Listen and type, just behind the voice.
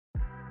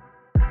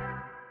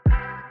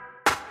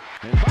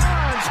And Bonds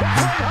hits it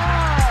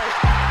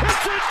high.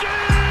 It's a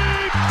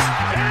deep.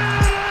 It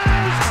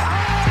is out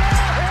of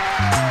here.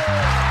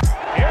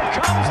 Here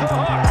comes the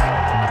hook.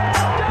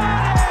 Got him.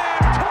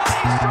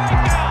 20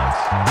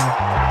 strikeouts.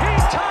 He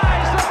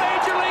ties the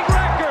major league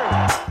record.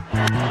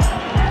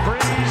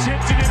 Freeze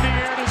hits it in the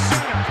air to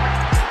center.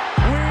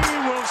 We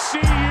will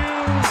see you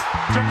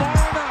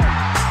tomorrow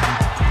night.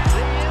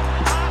 The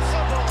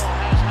impossible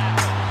has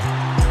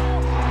happened.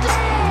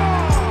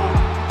 Goal!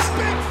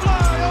 Big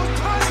fly,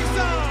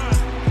 Ohtani-san!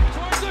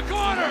 Towards the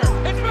corner.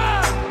 It's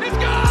back. It's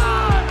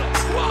gone.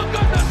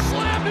 Welcome to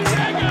Slam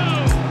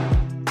Diego.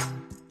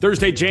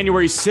 Thursday,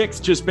 January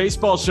 6th, Just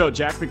Baseball Show.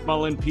 Jack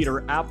McMullen,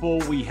 Peter Apple.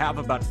 We have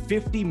about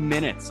 50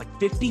 minutes, like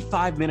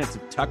 55 minutes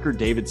of Tucker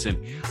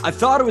Davidson. I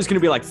thought it was going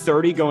to be like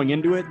 30 going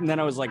into it, and then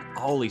I was like,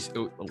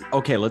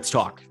 okay, let's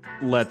talk.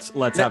 Let's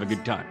have a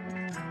good time.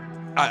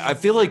 I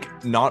feel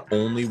like not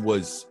only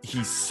was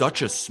he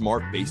such a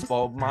smart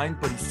baseball mind,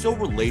 but he's so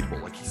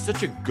relatable. Like, he's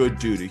such a good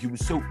dude. He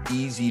was so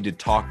easy to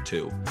talk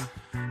to.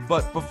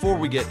 But before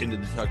we get into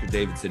the Tucker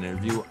Davidson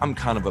interview, I'm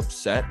kind of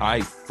upset. I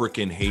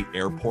freaking hate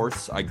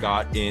airports. I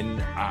got in,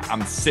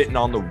 I'm sitting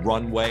on the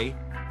runway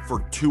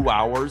for 2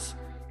 hours.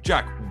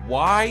 Jack,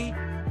 why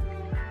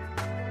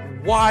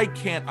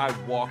can't I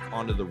walk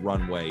onto the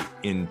runway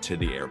into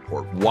the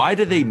airport? Why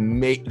do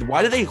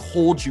they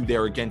hold you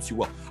there against you?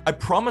 Well, I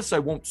promise I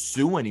won't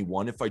sue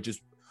anyone if I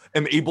just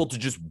am able to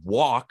just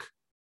walk.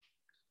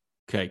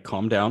 Okay,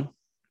 calm down.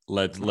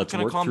 Let's work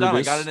calm through down.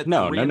 this. I got it at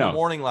No. 3 in the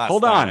morning last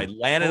Hold night. on. I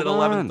landed at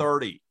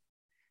 11:30.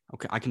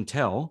 Okay, I can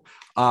tell.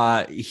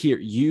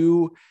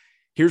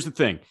 Here's the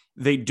thing.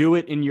 They do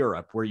it in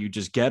Europe where you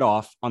just get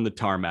off on the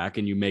tarmac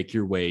and you make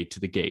your way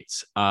to the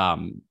gates.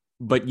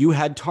 But you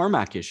had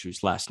tarmac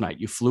issues last night.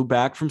 You flew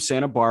back from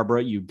Santa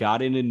Barbara. You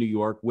got into New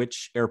York.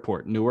 Which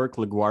airport? Newark,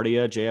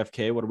 LaGuardia,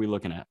 JFK? What are we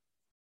looking at?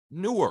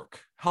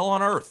 Newark. Hell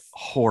on earth.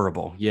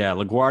 Horrible. Yeah,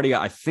 LaGuardia,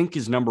 I think,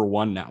 is number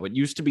 1 now. It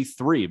used to be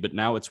 3, but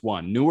now it's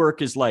 1.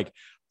 Newark is like,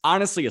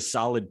 honestly, a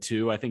solid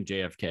 2. I think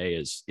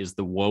JFK is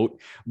the woat.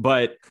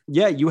 But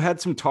yeah, you had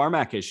some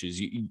tarmac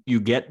issues. You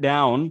get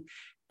down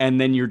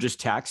and then you're just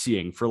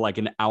taxiing for like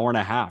an hour and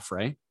a half,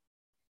 right?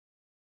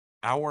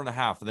 Hour and a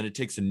half. And then it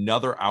takes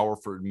another hour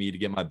for me to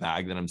get my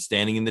bag. Then I'm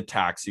standing in the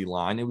taxi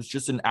line. It was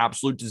just an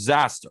absolute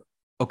disaster.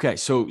 Okay.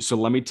 So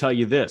let me tell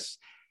you this.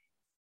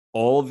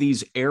 All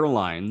these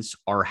airlines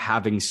are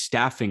having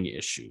staffing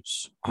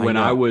issues. When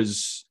I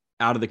was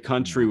out of the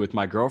country with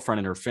my girlfriend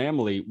and her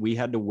family, we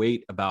had to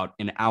wait about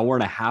an hour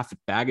and a half at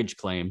baggage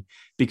claim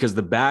because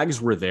the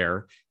bags were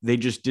there. They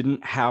just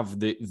didn't have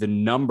the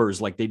numbers.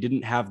 Like, they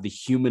didn't have the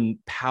human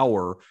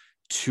power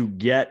to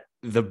get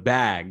the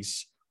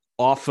bags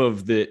off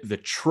of the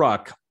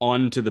truck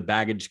onto the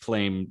baggage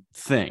claim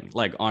thing,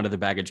 like onto the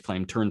baggage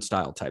claim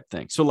turnstile type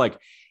thing. So like,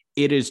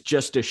 it is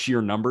just a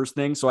sheer numbers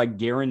thing. So I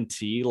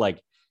guarantee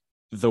like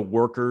the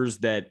workers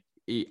that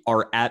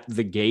are at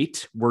the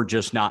gate were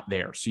just not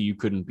there. So you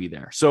couldn't be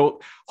there.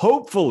 So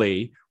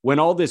hopefully when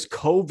all this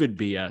COVID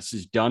BS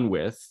is done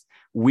with,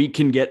 we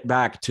can get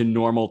back to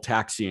normal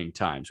taxiing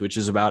times, which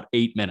is about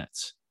 8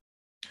 minutes.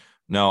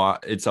 No,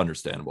 it's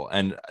understandable.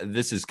 And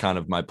this is kind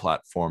of my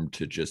platform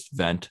to just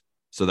vent.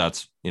 So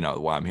that's,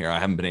 why I'm here. I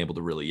haven't been able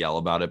to really yell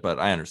about it, but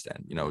I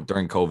understand,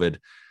 during COVID,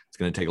 it's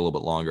going to take a little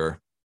bit longer.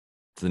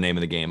 It's the name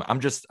of the game. I'm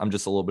just a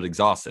little bit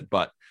exhausted,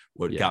 but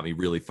what got me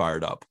really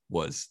fired up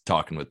was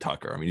talking with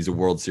Tucker. I mean, he's a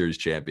World Series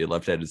champion,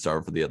 left-handed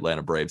starter for the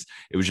Atlanta Braves.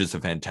 It was just a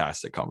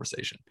fantastic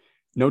conversation.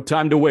 No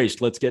time to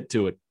waste. Let's get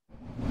to it.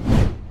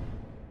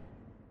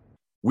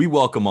 We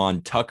welcome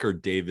on Tucker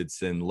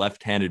Davidson,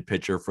 left-handed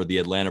pitcher for the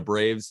Atlanta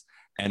Braves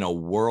and a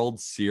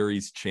World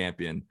Series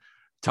champion.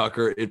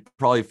 Tucker, it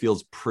probably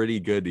feels pretty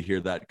good to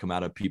hear that come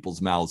out of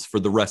people's mouths for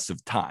the rest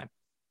of time.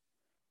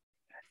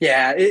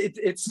 Yeah,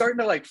 it's starting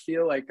to like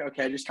feel like,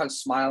 okay, I just kind of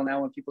smile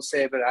now when people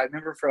say it. But I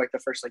remember for like the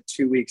first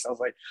 2 weeks, I was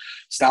like,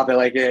 stop it.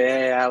 Like,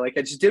 yeah, like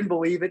I just didn't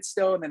believe it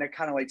still. And then it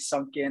kind of like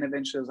sunk in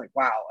eventually. I was like,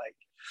 wow, like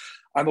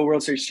I'm a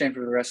World Series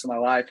champion for the rest of my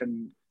life.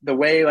 And the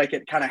way like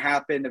it kind of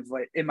happened of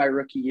like in my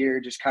rookie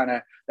year, just kind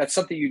of, that's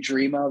something you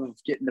dream of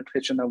getting to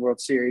pitch in the World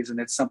Series. And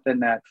it's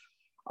something that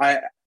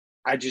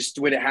I just,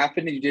 when it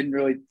happened and you didn't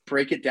really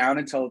break it down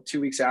until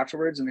 2 weeks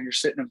afterwards. And then you're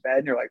sitting in bed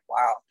and you're like,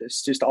 wow,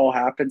 this just all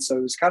happened. So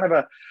it was kind of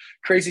a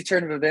crazy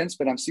turn of events,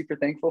 but I'm super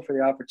thankful for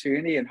the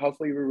opportunity and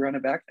hopefully we run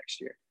it back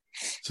next year.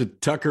 So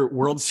Tucker,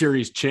 World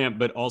Series champ,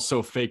 but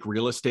also fake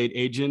real estate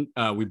agent.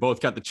 We both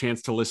got the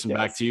chance to listen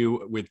back to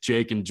you with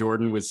Jake and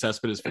Jordan with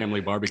Cespedes Family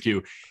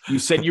Barbecue. You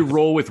said you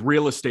roll with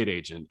real estate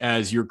agent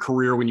as your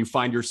career when you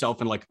find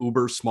yourself in like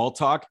Uber small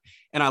talk.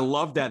 And I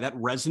love that. That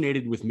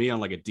resonated with me on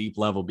like a deep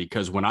level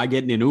because when I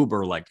get in an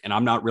Uber, like, and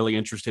I'm not really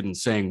interested in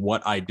saying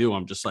what I do,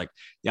 I'm just like,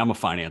 yeah, I'm a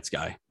finance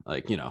guy.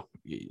 Like,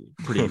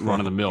 pretty run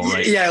of the mill,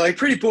 right? Yeah, like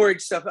pretty boring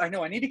stuff. I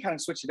know I need to kind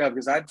of switch it up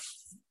because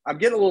I'm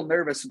getting a little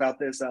nervous about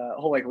this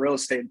whole like real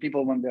estate, and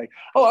people want to be like,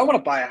 oh, I want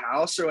to buy a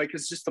house, or like,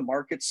 it's just the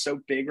market's so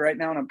big right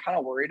now. And I'm kind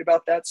of worried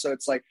about that. So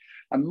it's like,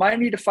 I might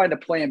need to find a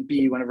plan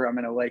B whenever I'm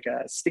in a like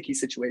a sticky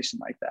situation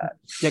like that.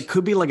 That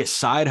could be like a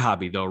side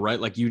hobby though, right?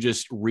 Like you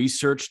just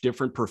research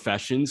different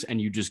professions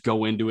and you just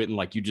go into it and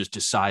like you just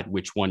decide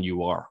which one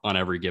you are on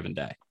every given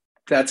day.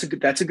 That's a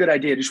good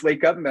idea. Just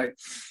wake up and be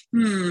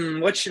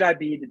like, what should I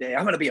be today?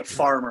 I'm going to be a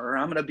farmer. Or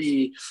I'm going to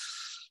be,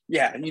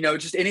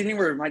 just anything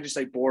where it might just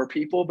like bore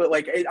people. But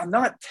like, I'm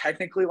not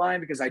technically lying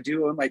because I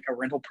do own like a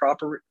rental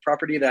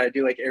property that I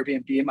do like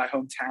Airbnb in my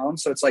hometown.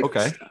 So it's like,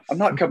 Okay. I'm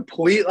not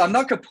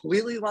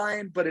completely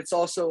lying, but it's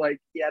also like,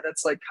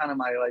 that's like kind of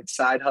my like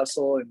side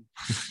hustle.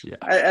 And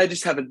I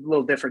just have a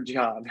little different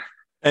job.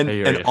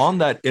 And on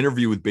that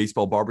interview with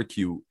Baseball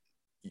Barbecue,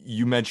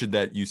 you mentioned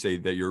that you say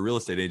that you're a real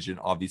estate agent,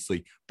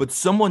 obviously, but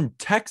someone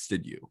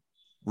texted you,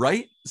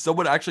 right?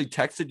 Someone actually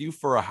texted you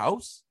for a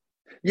house?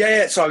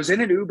 Yeah. So I was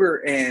in an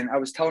Uber and I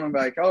was telling him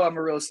like, oh, I'm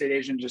a real estate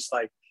agent. Just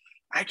like,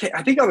 I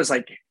think I was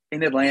like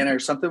in Atlanta or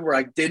something where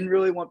I didn't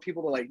really want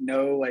people to like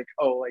know like,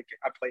 oh, like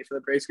I play for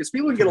the Braves, because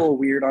people can get a little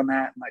weird on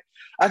that. And like,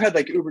 I've had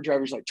like Uber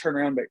drivers like turn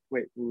around and be like,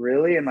 wait,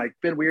 really? And like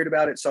been weird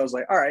about it. So I was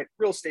like, all right,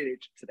 real estate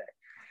agent today.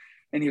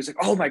 And he was like,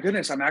 oh my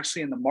goodness, I'm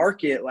actually in the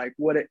market. Like,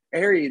 what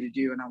area to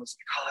do? And I was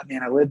like, oh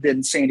man, I lived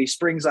in Sandy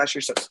Springs last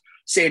year. So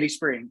Sandy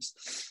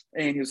Springs.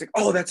 And he was like,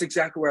 oh, that's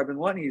exactly where I've been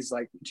wanting. He's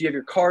like, do you have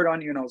your card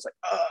on you? And I was like,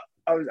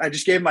 I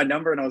just gave him my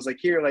number and I was like,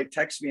 here, like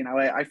text me. And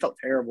I felt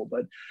terrible,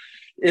 but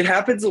it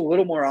happens a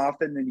little more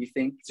often than you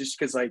think, just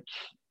because like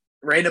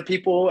random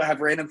people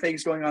have random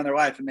things going on in their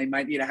life and they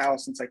might need a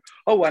house. And it's like,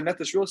 oh, well, I met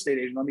this real estate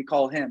agent. Let me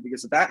call him.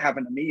 Because if that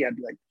happened to me, I'd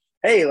be like,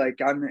 hey, like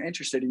I'm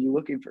interested. Are you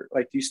looking for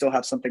like, do you still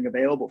have something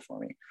available for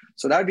me?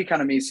 So that would be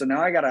kind of me. So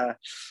now I gotta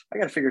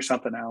figure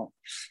something out.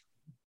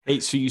 Hey,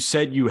 so you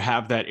said you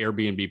have that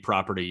Airbnb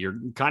property. You're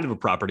kind of a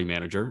property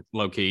manager,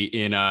 low-key,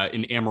 in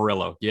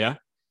Amarillo. Yeah.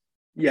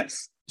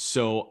 Yes.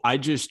 So I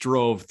just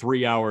drove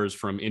 3 hours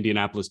from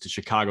Indianapolis to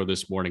Chicago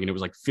this morning, and it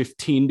was like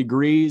 15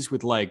 degrees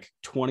with like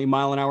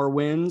 20-mile-an-hour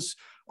winds.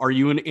 Are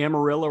you in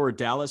Amarillo or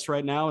Dallas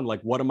right now? And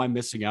like, what am I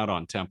missing out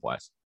on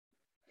temp-wise?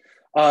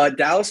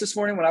 Dallas this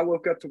morning when I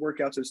woke up to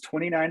work out, so it was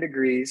 29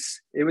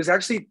 degrees.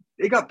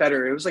 It got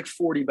better. It was like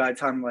 40 by the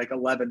time like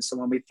 11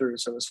 someone we threw,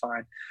 so it was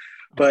fine.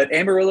 But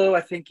Amarillo,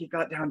 I think it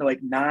got down to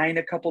like 9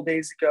 a couple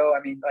days ago.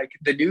 I mean, like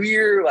the New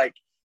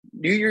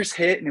Year's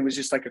hit and it was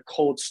just like a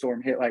cold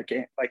storm hit like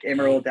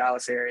Amarillo,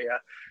 Dallas area,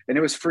 and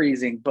it was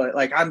freezing. But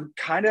like I'm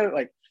kind of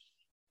like,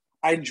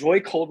 I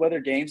enjoy cold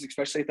weather games,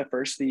 especially at the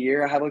first of the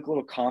year. I have like a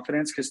little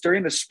confidence because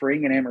during the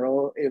spring in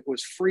Amarillo, it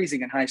was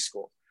freezing in high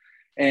school.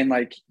 And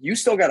like, you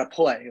still got to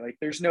play. Like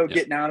there's no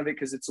getting out of it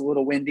because it's a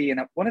little windy. And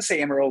I want to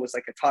say Amarillo was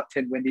like a top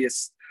 10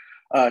 windiest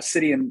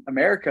city in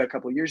America a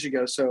couple of years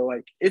ago. So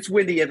like it's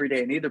windy every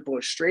day and either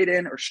blow straight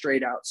in or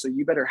straight out. So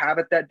you better have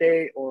it that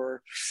day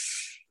or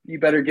you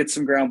better get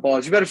some ground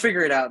balls. You better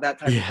figure it out, that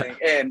type of thing.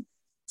 And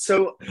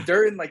so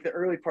during like the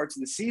early parts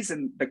of the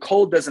season, the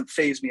cold doesn't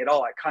faze me at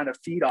all. I kind of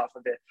feed off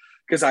of it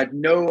because I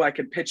know I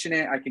can pitch in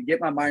it. I can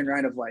get my mind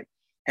right of like,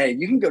 hey,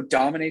 you can go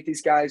dominate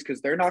these guys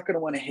because they're not going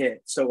to want to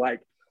hit. So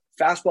like,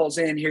 fastball's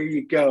in, here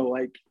you go.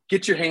 Like,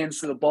 get your hands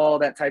to the ball,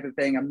 that type of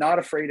thing. I'm not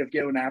afraid of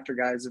going after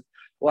guys. A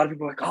lot of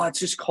people are like, oh, it's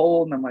just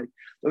cold. And I'm like,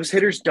 those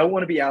hitters don't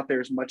want to be out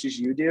there as much as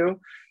you do.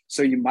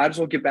 So you might as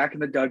well get back in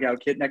the dugout,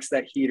 get next to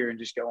that heater and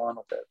just go on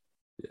with it.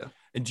 Yeah.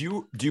 And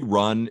do you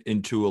run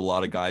into a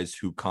lot of guys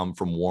who come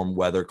from warm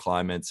weather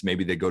climates?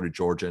 Maybe they go to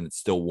Georgia and it's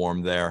still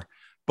warm there,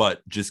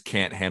 but just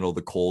can't handle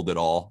the cold at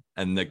all.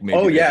 And like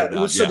maybe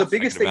so the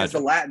biggest thing is the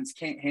Latins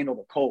can't handle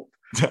the cold.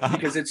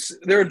 Because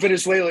they're in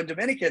Venezuela and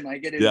Dominican,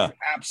 like it is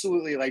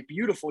absolutely like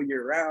beautiful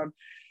year round.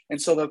 And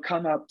so they'll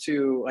come up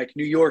to like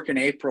New York in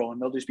April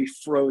and they'll just be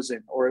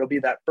frozen, or it'll be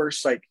that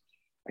first, like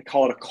I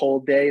call it a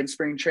cold day in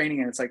spring training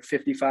and it's like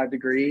 55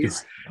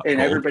 degrees and cold.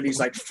 Everybody's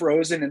like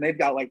frozen and they've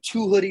got like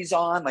 2 hoodies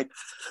on, like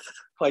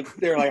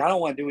they're like, I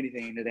don't want to do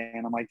anything today.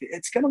 And I'm like,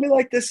 it's going to be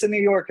like this in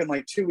New York in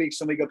like 2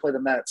 weeks when we go play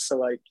the Mets. So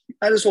like,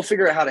 I just will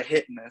figure out how to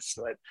hit in this.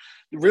 But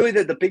really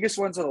the biggest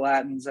ones are the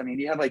Latins. I mean,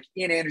 you have like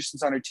Ian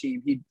Anderson's on our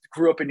team. He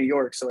grew up in New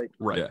York. So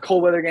like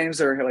cold weather games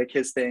are like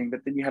his thing. But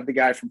then you have the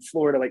guy from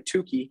Florida, like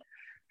Tukey,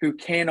 who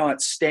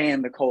cannot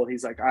stand the cold.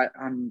 He's like, I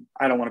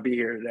don't want to be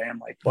here today. I'm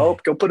like, well,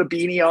 go put a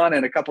beanie on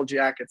and a couple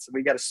jackets.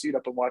 We got to suit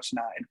up and watch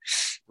 9.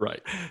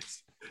 Right.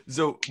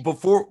 So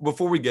before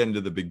we get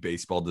into the big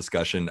baseball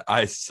discussion,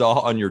 I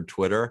saw on your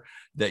Twitter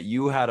that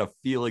you had a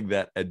feeling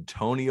that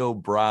Antonio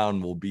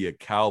Brown will be a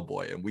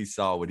Cowboy, and we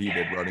saw what he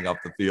did running off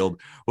the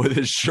field with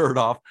his shirt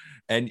off.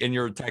 And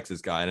you're a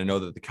Texas guy, and I know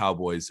that the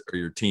Cowboys are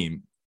your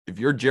team. If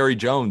you're Jerry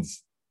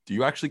Jones, do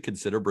you actually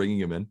consider bringing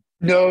him in?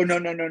 No. You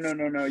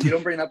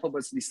don't bring that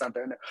publicity stunt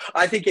there. No.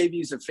 I think AB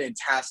is a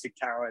fantastic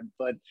talent,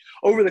 but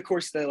over the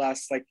course of the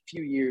last like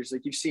few years,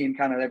 like you've seen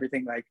kind of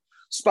everything like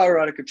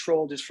spiral out of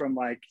control just from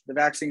like the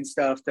vaccine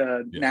stuff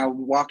to now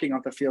walking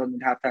off the field in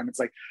halftime. It's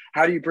like,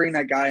 how do you bring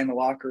that guy in the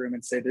locker room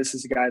and say, this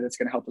is a guy that's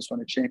going to help us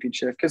win a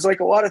championship? Because like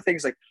a lot of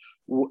things, like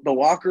the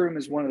locker room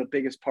is one of the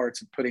biggest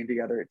parts of putting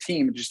together a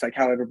team, just like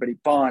how everybody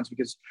bonds,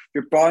 because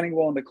you're bonding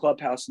well in the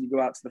clubhouse and you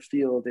go out to the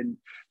field and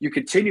you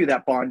continue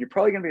that bond, you're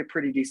probably going to be a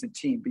pretty decent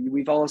team. But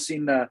we've all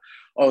seen the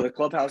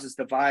clubhouse is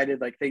divided,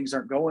 like things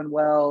aren't going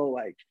well,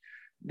 like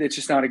it's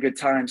just not a good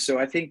time. So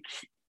I think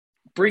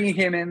bringing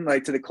him in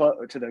like to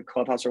the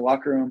clubhouse or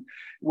locker room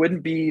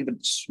wouldn't be the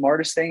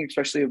smartest thing,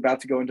 especially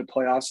about to go into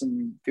playoffs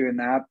and doing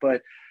that.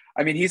 But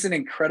I mean, he's an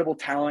incredible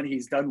talent.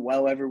 He's done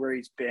well everywhere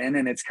he's been.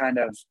 And it's kind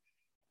of,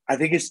 I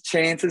think his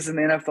chances in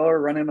the NFL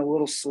are running a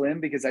little slim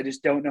because I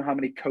just don't know how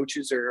many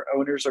coaches or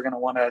owners are going to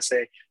want to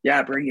say,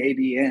 yeah, bring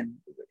AB in.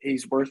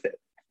 He's worth it.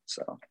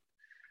 So,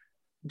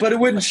 but it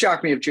wouldn't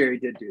shock me if Jerry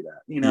did do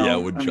that. You know, yeah,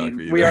 it wouldn't shock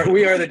me.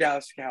 We are the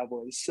Dallas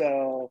Cowboys.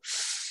 So,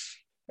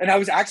 and I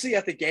was actually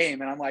at the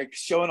game and I'm like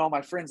showing all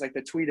my friends like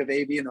the tweet of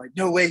AB and they're like,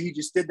 no way he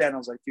just did that. And I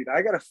was like, dude,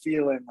 I got a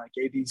feeling like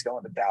AB's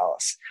going to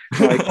Dallas.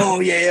 They're like, oh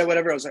yeah,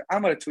 whatever. I was like,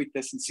 I'm going to tweet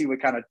this and see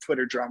what kind of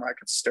Twitter drama I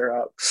could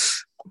stir up.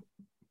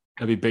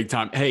 That'd be big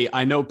time. Hey,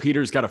 I know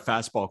Peter's got a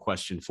fastball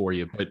question for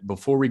you, but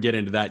before we get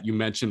into that, you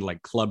mentioned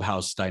like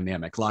clubhouse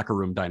dynamic, locker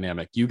room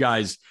dynamic. You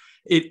guys,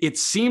 it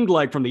seemed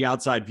like from the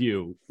outside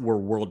view were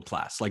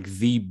world-class, like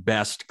the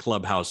best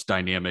clubhouse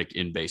dynamic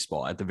in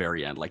baseball at the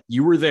very end. Like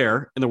you were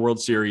there in the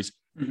World Series.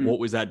 Mm-hmm. What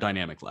was that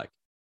dynamic like?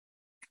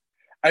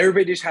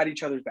 Everybody just had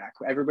each other's back.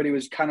 Everybody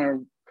was kind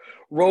of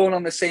rolling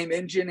on the same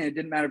engine. And it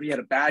didn't matter if you had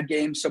a bad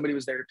game. Somebody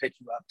was there to pick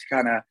you up to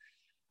kind of,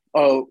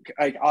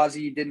 like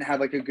Ozzie didn't have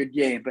like a good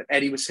game, but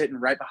Eddie was sitting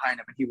right behind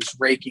him and he was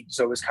raking.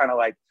 So it was kind of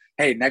like,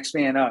 hey, next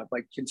man up,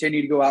 like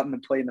continue to go out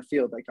and play in the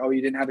field. Like, oh,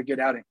 you didn't have a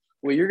good outing.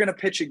 Well, you're going to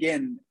pitch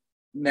again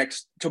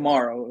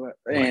tomorrow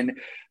and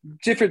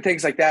different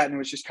things like that. And it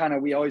was just kind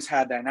of, we always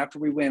had that. And after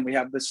we win, we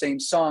have the same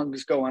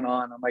songs going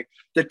on. I'm like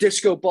the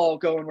disco ball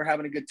going, we're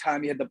having a good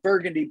time. You had the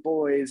Burgundy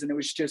Boys and it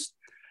was just,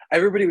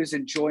 everybody was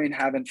enjoying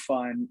having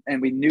fun.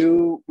 And we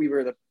knew we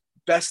were the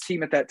best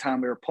team at that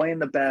time. We were playing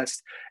the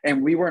best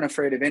and we weren't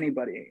afraid of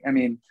anybody. I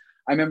mean,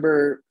 I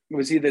remember it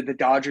was either the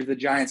Dodgers, the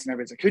Giants, and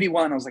everybody's like, who do you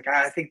want? I was like,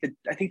 I think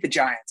the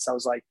Giants. I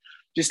was like,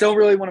 just don't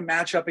really want to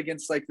match up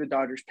against like the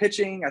Dodgers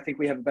pitching. I think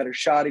we have a better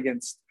shot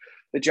against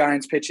the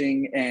Giants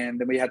pitching. And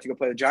then we had to go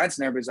play the Giants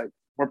and everybody's like,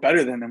 we're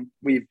better than them.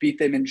 We beat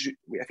them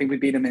I think we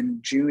beat them in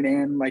June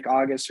and like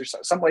August or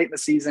some late in the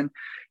season.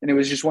 And it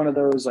was just one of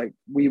those, like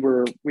we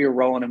were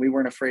rolling and we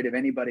weren't afraid of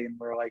anybody. And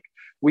we're like,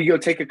 we go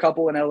take a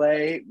couple in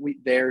LA.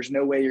 There's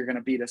no way you're going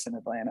to beat us in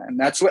Atlanta. And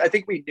that's what I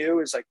think we knew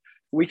is like,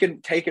 we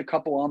can take a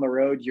couple on the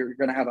road. You're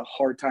going to have a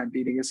hard time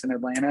beating us in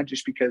Atlanta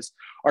just because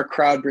our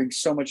crowd brings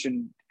so much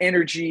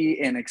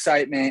energy and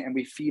excitement and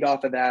we feed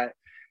off of that.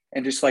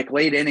 And just like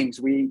late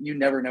innings, you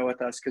never know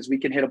with us because we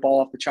can hit a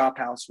ball off the chop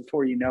house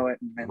before you know it.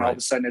 And all of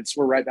a sudden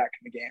we're right back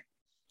in the game.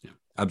 Yeah,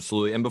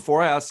 absolutely. And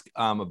before I ask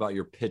about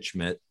your pitch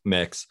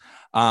mix,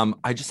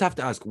 I just have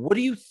to ask, what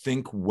do you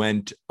think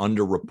went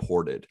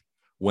underreported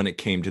when it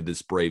came to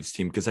this Braves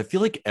team? Because I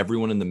feel like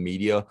everyone in the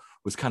media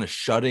was kind of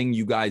shutting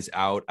you guys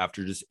out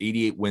after just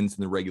 88 wins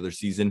in the regular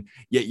season.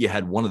 Yet you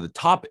had one of the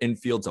top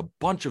infields, a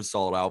bunch of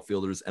solid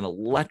outfielders, an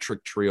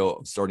electric trio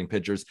of starting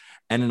pitchers,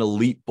 and an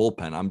elite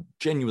bullpen. I'm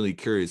genuinely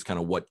curious kind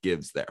of what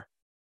gives there.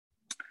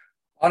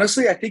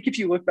 Honestly, I think if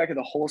you look back at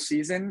the whole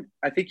season,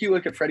 I think you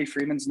look at Freddie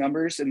Freeman's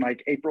numbers in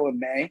like April and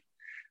May,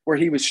 where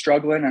he was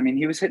struggling. I mean,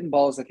 he was hitting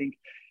balls. I think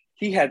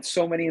he had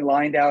so many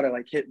lined out at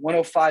like hit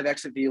 105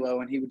 exit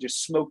velo and he would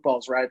just smoke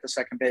balls right at the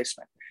second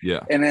baseman.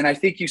 Yeah. And then I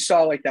think you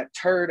saw like that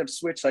turd of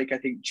switch, like I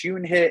think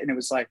June hit and it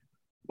was like,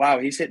 wow,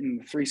 he's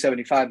hitting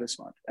 375 this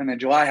month. And then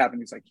July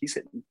happened. He's like, he's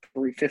hitting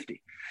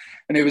 350.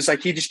 And it was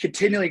like, he just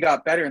continually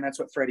got better. And that's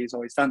what Freddie's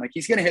always done. Like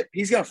he's going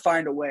to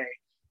find a way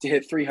to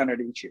hit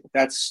 300 each year.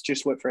 That's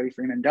just what Freddie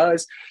Freeman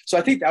does. So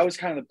I think that was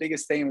kind of the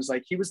biggest thing was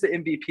like, he was the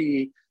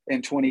MVP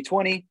in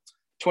 2020,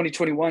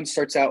 2021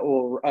 starts out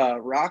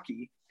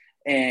rocky.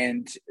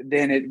 And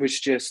then it was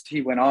just,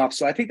 he went off.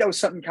 So I think that was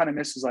something kind of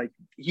misses. Like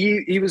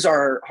he was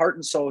our heart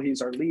and soul.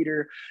 He's our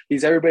leader.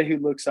 He's everybody who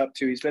looks up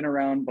to. He's been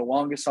around the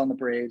longest on the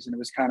Braves. And it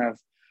was kind of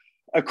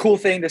a cool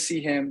thing to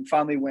see him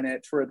finally win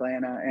it for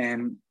Atlanta.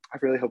 And I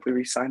really hope we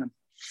re-sign him.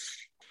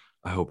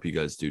 I hope you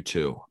guys do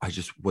too.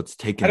 What's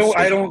taking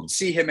I don't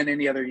see him in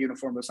any other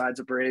uniform besides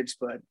the Braves,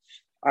 but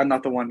I'm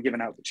not the one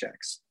giving out the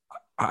checks.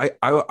 I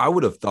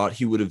would have thought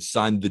he would have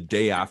signed the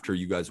day after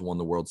you guys won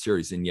the World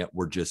Series. And yet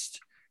we're just,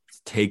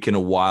 it's taken a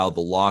while.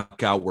 The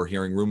lockout, we're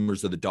hearing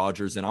rumors of the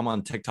Dodgers, and I'm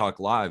on TikTok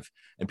live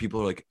and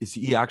people are like, is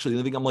he actually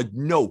leaving? I'm like,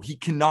 no, he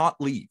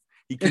cannot leave.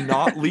 He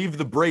cannot leave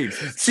the Braves.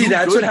 See,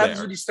 that's what happens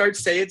when you start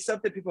saying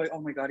stuff that people are like, oh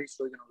my God, he's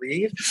really going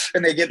to leave.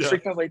 And they get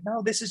freaked out like,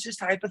 no, this is just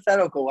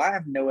hypothetical. I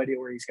have no idea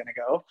where he's going to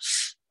go.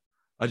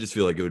 I just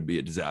feel like it would be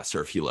a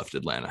disaster if he left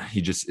Atlanta.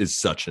 He just is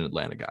such an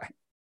Atlanta guy.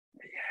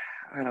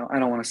 Yeah, I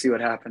don't want to see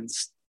what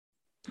happens.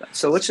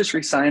 So let's just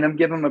re-sign him,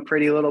 give him a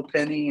pretty little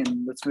penny,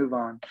 and let's move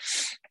on.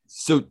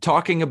 So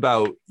talking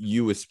about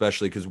you,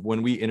 especially because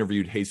when we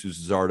interviewed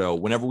Jesus Zardo,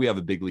 whenever we have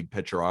a big league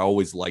pitcher, I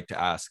always like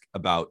to ask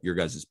about your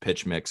guys'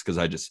 pitch mix because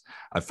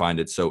I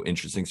find it so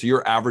interesting. So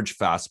your average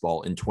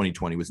fastball in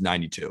 2020 was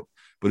 92,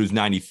 but it was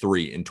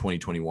 93 in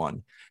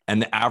 2021.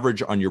 And the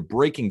average on your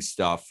breaking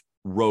stuff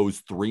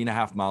rose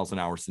 3.5 miles an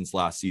hour since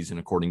last season,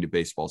 according to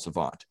Baseball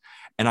Savant.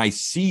 And I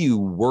see you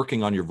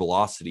working on your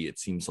velocity, it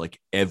seems like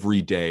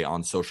every day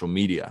on social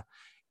media.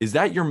 Is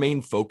that your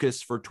main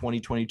focus for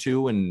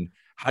 2022? And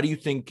how do you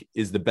think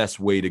is the best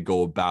way to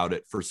go about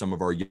it for some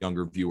of our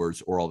younger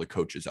viewers or all the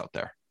coaches out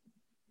there?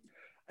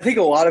 I think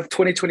a lot of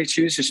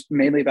 2022 is just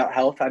mainly about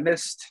health. I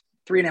missed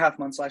 3.5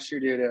 months last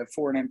year due to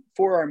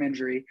forearm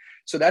injury.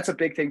 So that's a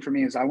big thing for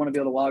me is I want to be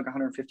able to log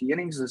 150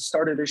 innings as a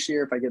starter this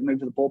year if I get moved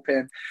to the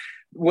bullpen,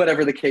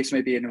 whatever the case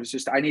may be. And it was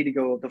just, I need to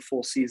go the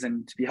full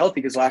season to be healthy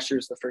because last year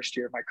was the first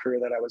year of my career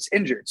that I was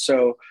injured.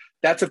 So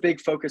that's a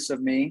big focus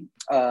of me.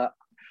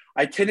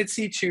 I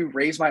tendency to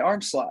raise my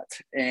arm slot,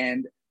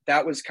 and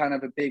that was kind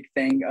of a big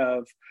thing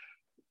of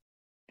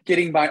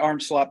getting my arm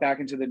slot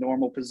back into the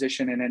normal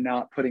position and then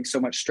not putting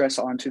so much stress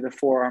onto the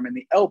forearm and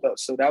the elbow.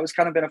 So that was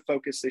kind of been a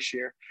focus this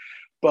year.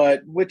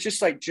 But with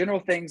just like general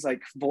things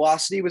like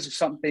velocity was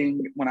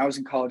something when I was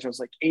in college, I was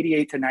like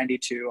 88 to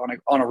 92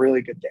 on a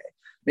really good day,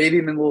 maybe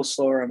even a little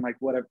slower on like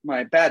whatever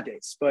my bad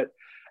days. But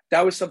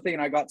that was something,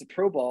 and I got to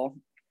pro ball,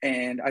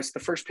 and the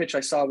first pitch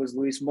I saw was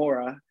Luis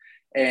Mora,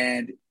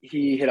 and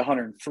he hit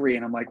 103.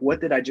 And I'm like,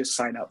 what did I just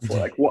sign up for?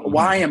 Like,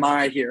 why am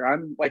I here?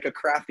 I'm like a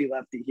crafty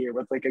lefty here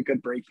with like a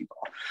good breaking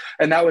ball.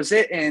 And that was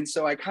it. And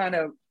so I kind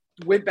of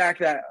went back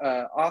that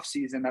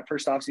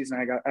first off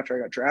season after I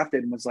got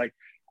drafted, and was like,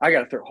 I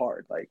got to throw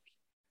hard. Like,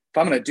 if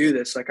I'm going to do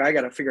this, like I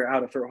got to figure out how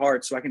to throw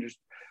hard so I can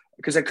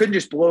because I couldn't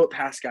just blow it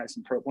past guys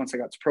once I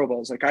got to pro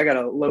balls. Like I got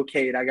to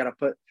locate, I got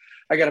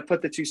to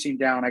put the two seam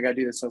down. I got to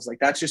do this. So I was like,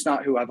 that's just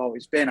not who I've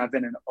always been. I've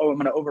been I'm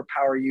going to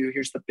overpower you.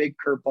 Here's the big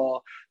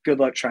curveball. Good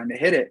luck trying to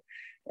hit it.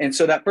 And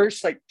so that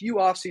first like few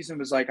off season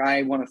was like,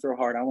 I want to throw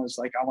hard. I want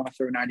to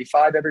throw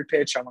 95 every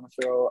pitch. I want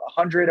to throw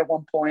 100 at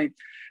one point.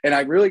 And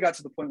I really got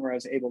to the point where I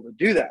was able to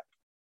do that.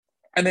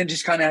 And then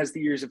just kind of as the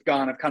years have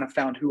gone, I've kind of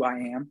found who I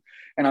am.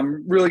 And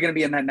I'm really going to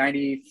be in that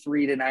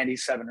 93 to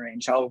 97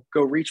 range. I'll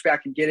go reach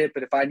back and get it.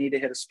 But if I need to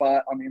hit a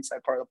spot on the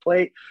inside part of the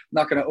plate, I'm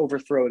not going to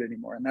overthrow it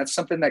anymore. And that's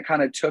something that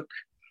kind of took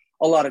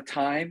a lot of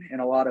time,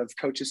 and a lot of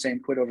coaches saying,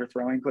 quit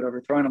overthrowing.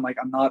 I'm like,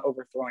 I'm not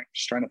overthrowing, I'm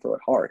just trying to throw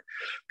it hard.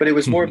 But it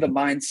was more of the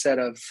mindset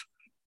of,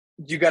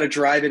 you got to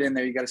drive it in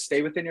there. You got to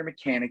stay within your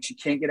mechanics. You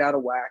can't get out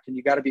of whack, and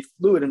you got to be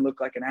fluid and look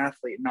like an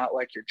athlete, not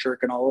like you're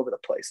jerking all over the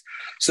place.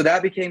 So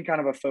that became kind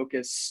of a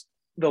focus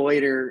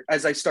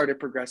as I started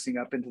progressing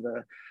up into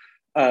the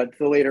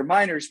later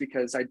minors,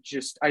 because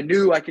I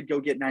knew I could go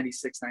get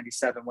 96,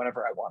 97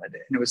 whenever I wanted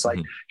it. And it was like,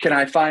 can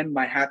I find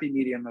my happy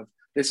medium of,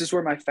 this is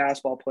where my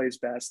fastball plays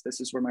best,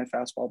 this is where my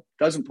fastball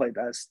doesn't play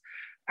best.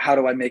 How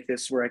do I make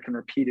this where I can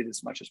repeat it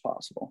as much as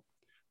possible?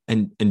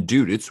 And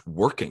dude, it's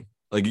working.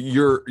 Like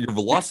your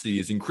velocity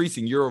is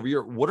increasing year over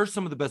year. What are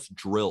some of the best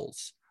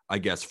drills, I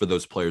guess, for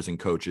those players and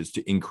coaches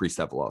to increase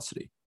that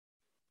velocity?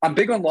 I'm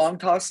big on long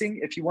tossing.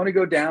 If you want to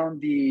go down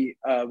the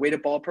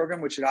weighted ball program,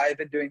 which I have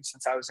been doing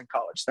since I was in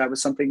college, that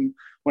was something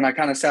when I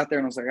kind of sat there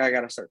and was like, I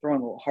got to start throwing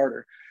a little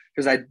harder,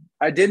 because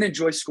I didn't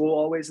enjoy school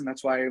always. And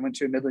that's why I went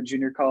to a Midland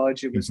junior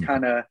college. It was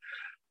kind of,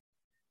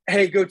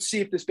 hey, go see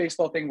if this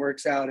baseball thing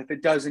works out. If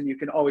it doesn't, you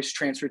can always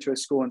transfer to a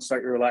school and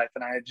start your life.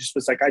 And I just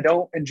was like, I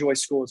don't enjoy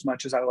school as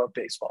much as I love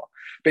baseball.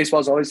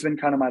 Baseball has always been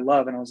kind of my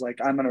love. And I was like,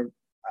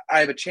 I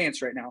have a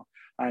chance right now.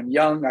 I'm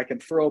young. I can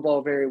throw a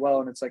ball very well.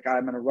 And it's like,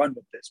 I'm going to run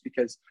with this,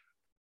 because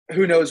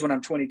who knows when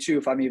I'm 22,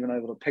 if I'm even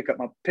able to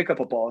pick up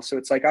a ball. So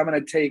it's like, I'm going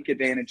to take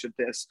advantage of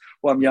this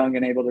while I'm young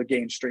and able to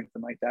gain strength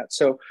and like that.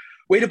 So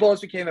weighted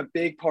balls became a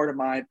big part of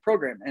my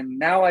program. And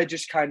now I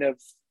just kind of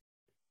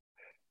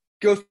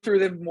go through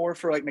them more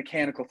for like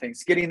mechanical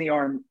things, getting the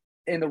arm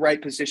in the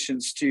right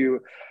positions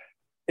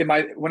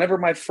whenever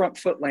my front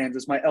foot lands,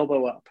 is my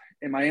elbow up?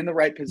 Am I in the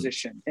right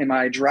position? Am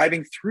I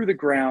driving through the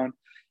ground?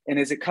 And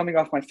is it coming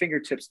off my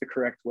fingertips the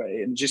correct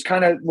way? And just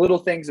kind of little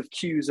things of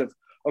cues of,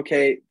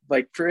 okay,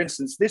 like for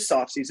instance, this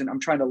offseason,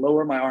 I'm trying to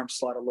lower my arm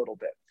slot a little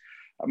bit.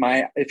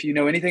 If you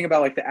know anything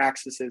about like the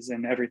axes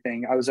and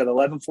everything, I was at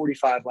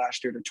 1145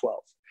 last year to 12,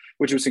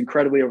 which was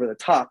incredibly over the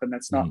top. And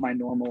that's not my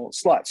normal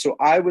slot. So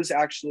I was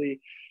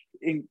actually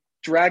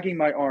dragging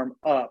my arm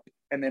up,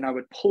 and then I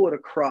would pull it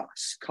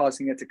across,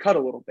 causing it to cut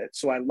a little bit.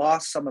 So I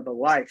lost some of the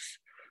life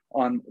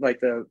on like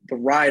the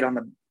ride on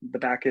the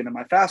back end of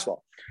my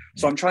fastball.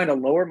 So I'm trying to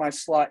lower my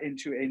slot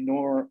into a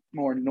more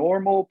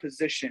normal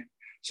position,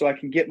 so I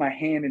can get my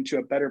hand into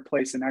a better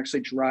place and actually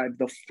drive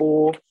the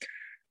full,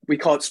 we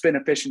call it spin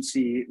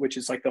efficiency, which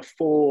is like the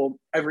full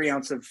every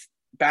ounce of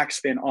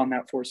backspin on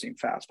that four-seam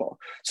fastball.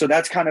 So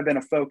that's kind of been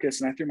a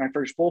focus. And I threw my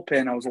first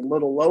bullpen, I was a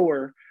little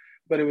lower,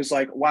 but it was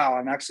like, wow,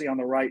 I'm actually on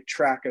the right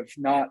track of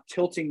not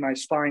tilting my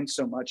spine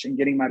so much and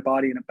getting my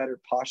body in a better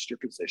posture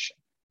position.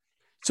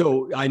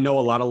 So I know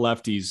a lot of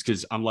lefties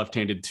because I'm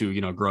left-handed too,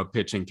 grew up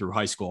pitching through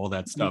high school, all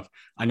that stuff.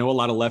 I know a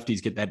lot of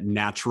lefties get that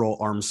natural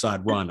arm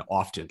side run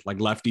often, like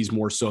lefties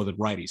more so than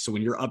righties. So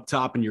when you're up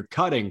top and you're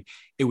cutting,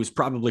 it was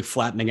probably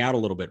flattening out a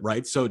little bit,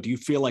 right? So do you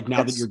feel like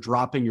now that you're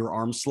dropping your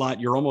arm slot,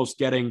 you're almost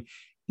getting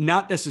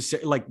not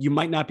necessarily like you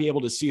might not be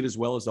able to see it as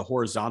well as the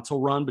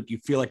horizontal run, but you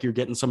feel like you're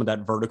getting some of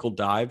that vertical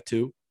dive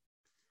too?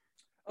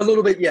 A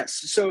little bit, yes.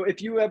 So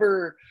if you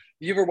ever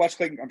watch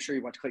Clayton, I'm sure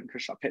you watch Clayton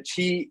Kershaw pitch.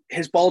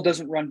 His ball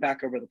doesn't run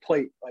back over the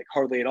plate like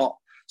hardly at all.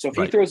 So if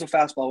he throws a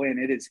fastball in,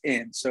 it is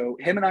in. So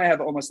him and I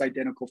have almost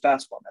identical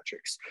fastball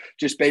metrics,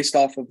 just based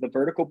off of the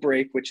vertical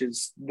break, which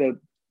is the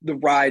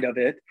ride of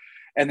it,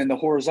 and then the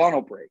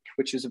horizontal break,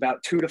 which is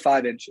about 2 to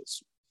 5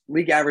 inches.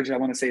 League average, I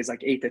want to say, is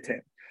like 8 to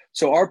 10.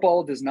 So our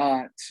ball does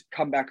not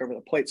come back over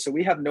the plate. So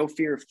we have no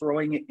fear of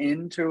throwing it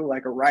into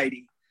like a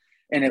righty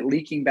and it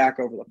leaking back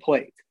over the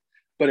plate.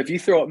 But if you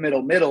throw it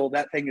middle,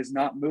 that thing is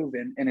not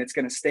moving and it's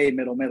going to stay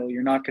middle.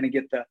 You're not going to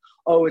get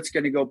it's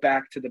going to go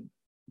back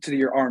to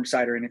your arm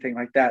side or anything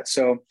like that.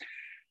 So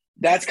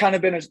that's kind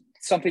of been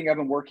something I've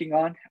been working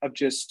on, of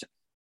just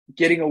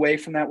getting away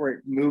from that where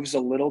it moves a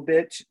little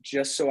bit,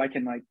 just so I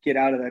can like get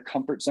out of the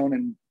comfort zone.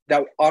 And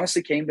that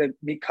honestly came to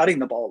me cutting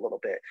the ball a little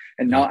bit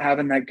and not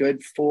having that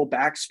good full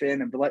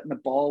backspin and letting the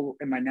ball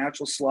in my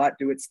natural slot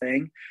do its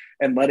thing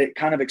and let it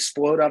kind of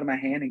explode out of my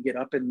hand and get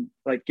up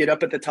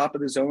at the top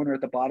of the zone or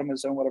at the bottom of the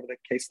zone, whatever the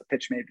case the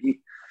pitch may be.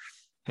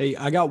 Hey,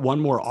 I got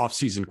one more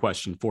off-season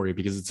question for you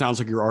because it sounds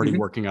like you're already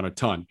working on a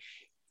ton.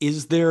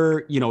 Is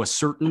there, a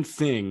certain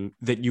thing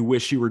that you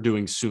wish you were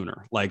doing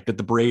sooner, like that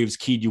the Braves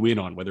keyed you in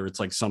on, whether it's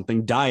like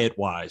something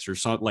diet-wise or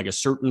something like a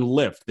certain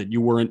lift that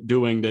you weren't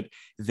doing that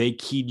they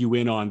keyed you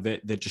in on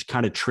that just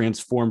kind of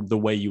transformed the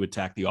way you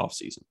attack the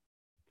offseason?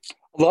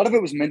 A lot of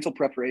it was mental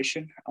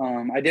preparation.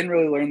 I didn't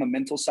really learn the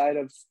mental side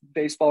of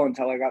baseball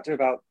until I got to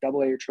about AA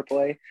or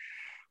AAA,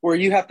 where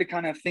you have to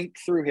kind of think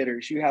through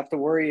hitters. You have to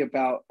worry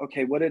about,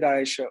 okay, what did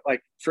I show?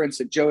 Like, for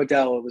instance, Joe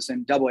Adell was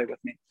in AA with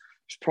me.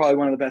 Probably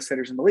one of the best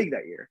hitters in the league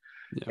that year.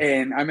 Yeah.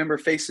 And I remember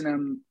facing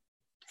him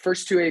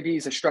first 2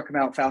 ABs. I struck him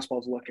out.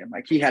 Fastballs looking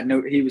like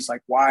he was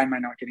like, why am I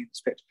not getting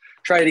this pitch?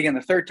 Try it again.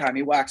 The third time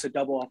he whacks a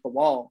double off the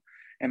wall.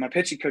 And my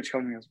pitching coach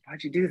called me and goes,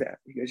 why'd you do that?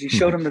 Because you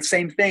showed him the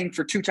same thing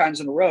for 2 times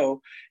in a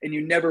row and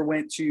you never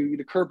went to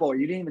the curveball, or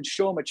you didn't even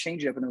show him a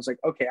changeup. And I was like,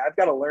 okay, I've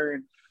got to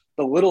learn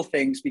the little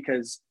things,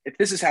 because if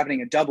this is happening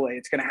in AA,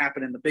 it's going to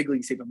happen in the big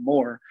leagues even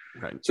more.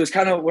 Right. So it's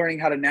kind of learning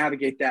how to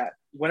navigate that.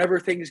 Whenever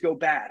things go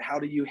bad, how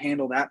do you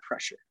handle that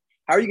pressure?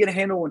 How are you going to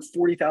handle when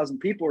 40,000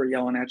 people are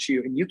yelling at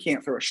you and you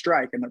can't throw a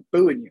strike and they're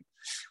booing you?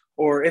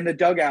 Or in the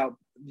dugout,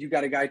 you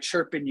got a guy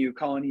chirping you,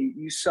 calling you,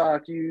 you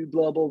suck, you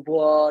blah, blah,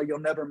 blah, you'll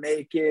never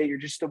make it, you're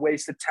just a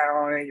waste of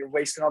talent, you're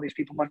wasting all these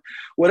people money.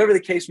 Whatever the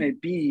case may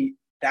be,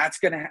 that's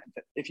going to happen.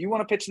 If you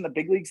want to pitch in the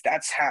big leagues,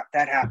 that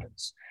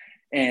happens.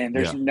 And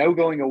there's no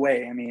going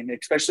away. I mean,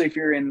 especially if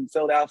you're in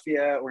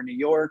Philadelphia or New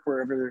York,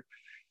 wherever,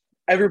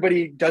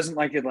 everybody doesn't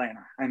like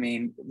Atlanta. I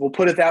mean, we'll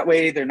put it that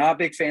way. They're not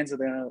big fans of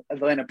the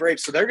Atlanta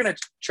Braves. So they're going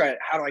to try,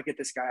 how do I get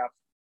this guy off,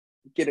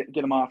 get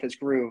him off his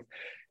groove?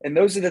 And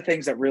those are the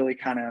things that really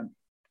kind of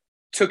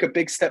took a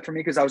big step for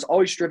me, because I was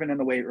always driven in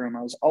the weight room.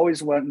 I was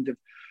always wanting to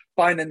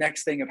find the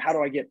next thing of how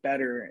do I get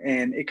better?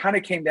 And it kind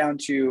of came down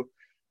to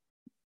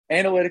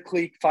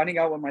analytically finding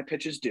out what my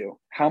pitches do,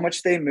 how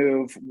much they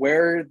move,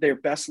 where they're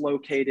best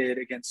located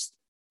against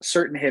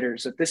certain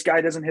hitters. If this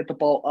guy doesn't hit the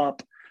ball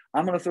up,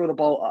 I'm going to throw the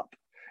ball up.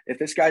 If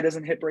this guy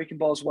doesn't hit breaking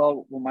balls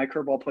well, my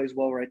curveball plays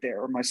well right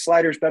there. Or my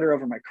slider's better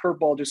over my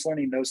curveball, just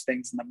learning those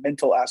things and the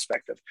mental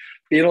aspect of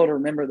being able to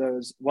remember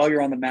those while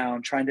you're on the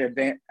mound, trying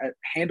to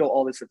handle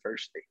all this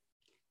adversity.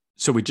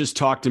 So we just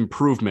talked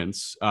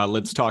improvements.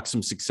 Let's talk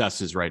some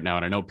successes right now.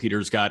 And I know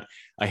Peter's got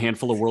a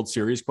handful of World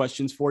Series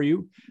questions for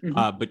you.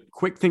 But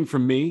quick thing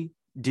from me,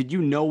 did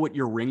you know what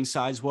your ring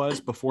size was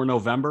before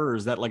November, or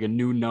is that like a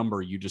new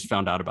number you just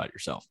found out about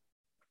yourself?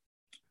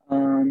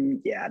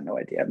 Yeah, no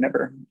idea. I've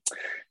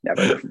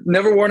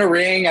never worn a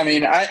ring. I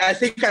mean, I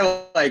think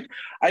I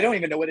don't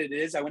even know what it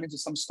is. I went into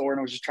some store and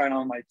I was just trying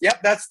on, like,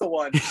 yep, that's the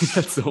one.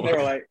 That's the one. They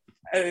were like,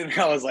 and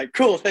I was like,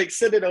 cool, thanks.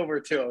 Send it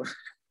over to them.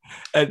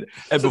 And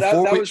so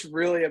that was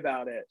really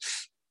about it.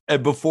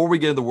 And before we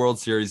get to the World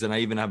Series, and I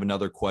even have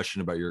another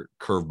question about your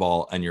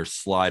curveball and your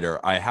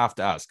slider, I have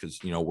to ask, because,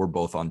 we're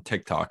both on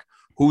TikTok,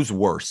 who's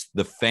worse,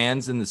 the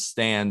fans in the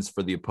stands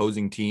for the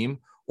opposing team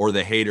or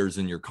the haters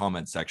in your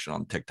comment section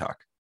on TikTok?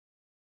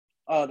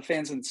 The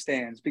fans in the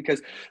stands,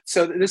 because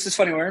this is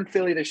funny. We're in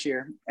Philly this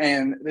year,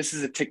 and this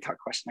is a TikTok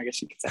question, I guess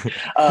you could say.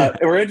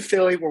 We're in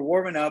Philly, we're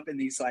warming up, and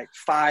these like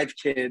 5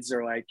 kids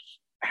are like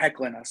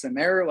heckling us, and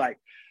they're like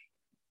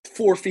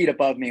 4 feet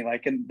above me,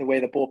 like in the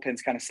way the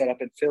bullpen's kind of set up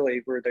in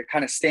Philly, where they're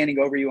kind of standing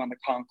over you on the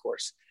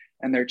concourse,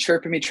 and they're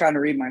chirping me, trying to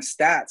read my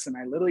stats. And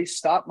I literally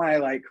stopped my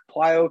like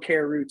plyo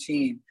care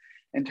routine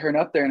and turned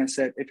up there and I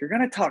said, if you're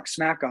going to talk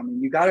smack on me,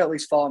 you got to at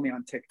least follow me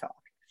on TikTok.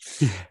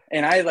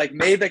 And I like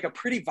made like a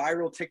pretty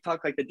viral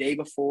TikTok like the day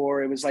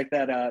before. It was like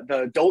that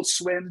the Adult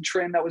Swim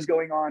trend that was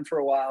going on for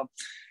a while.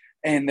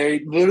 And they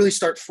literally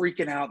start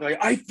freaking out. They're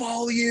like, I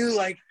follow you.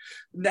 Like,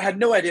 they had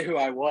no idea who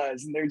I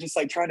was. And they're just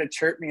like trying to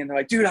chirp me. And they're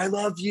like, dude, I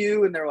love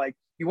you. And they're like,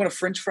 you want a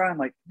French fry? I'm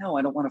like, no,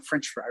 I don't want a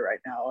French fry right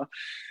now.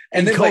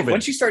 And then like,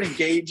 once you start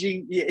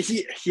engaging,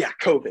 yeah,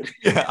 COVID.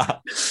 Yeah.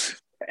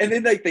 And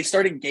then like, they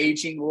start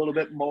engaging a little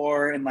bit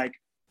more. And like,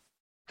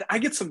 I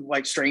get some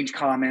like strange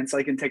comments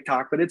like in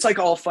TikTok, but it's like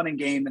all fun and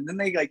game. And then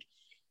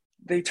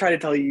they try to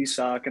tell you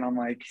suck. And I'm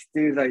like,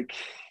 dude, like,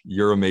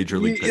 you're a major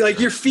league pitcher. Like,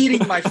 you're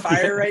feeding my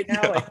fire right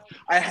now. Yeah. Like,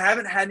 I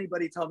haven't had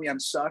anybody tell me I'm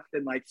sucked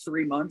in like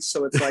 3 months.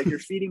 So it's like, you're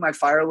feeding my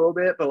fire a little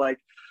bit, but like,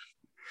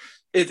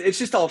 it's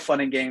just all fun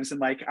and games. And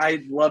like,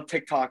 I love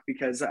TikTok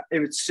because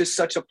it's just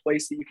such a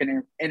place that you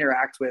can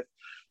interact with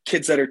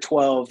kids that are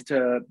 12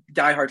 to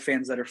diehard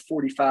fans that are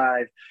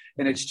 45.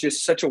 And it's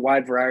just such a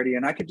wide variety.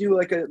 And I could do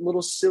like a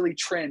little silly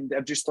trend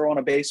of just throwing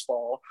a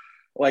baseball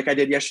like I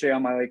did yesterday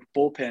on my like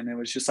bullpen. It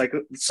was just like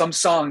some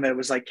song that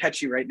was like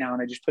catchy right now.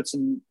 And I just put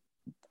some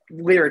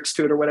lyrics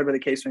to it or whatever the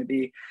case may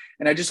be.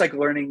 And I just like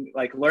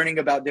learning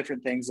about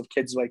different things of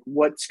kids, like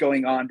what's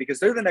going on, because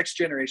they're the next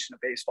generation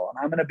of baseball.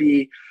 And I'm going to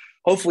be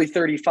hopefully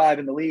 35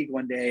 in the league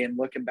one day and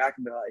looking back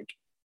and be like,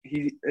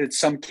 it's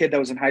some kid that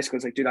was in high school.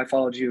 It's like, dude, I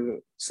followed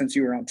you since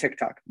you were on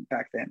TikTok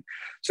back then.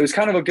 So it's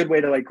kind of a good way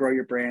to like grow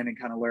your brand and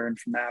kind of learn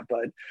from that.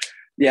 But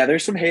yeah,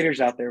 there's some haters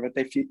out there, but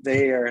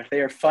they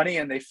are funny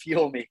and they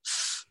fuel me.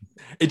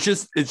 It's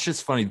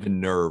just funny, the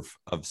nerve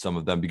of some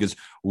of them, because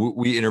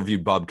we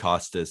interviewed Bob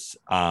Costas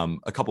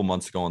a couple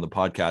months ago on the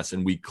podcast,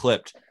 and we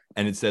clipped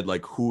and it said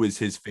like, who is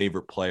his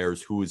favorite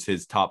players? Who is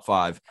his top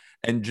 5?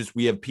 And just,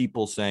 we have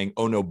people saying,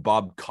 oh no,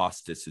 Bob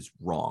Costas is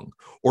wrong.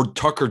 Or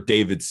Tucker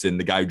Davidson,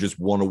 the guy who just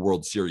won a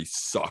World Series,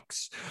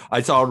 sucks.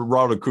 I saw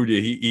Ronald Acuna,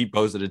 he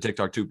posted a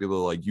TikTok too. People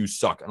are like, you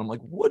suck. And I'm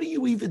like, what are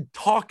you even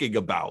talking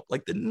about?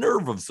 Like, the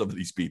nerve of some of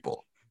these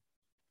people.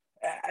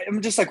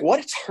 I'm just like,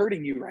 what's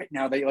hurting you right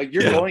now that like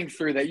you're going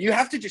through that? You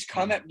have to just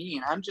come at me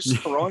and I'm just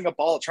throwing a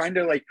ball, trying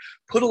to like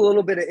put a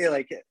little bit of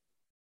like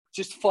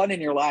just fun in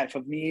your life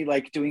of me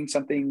like doing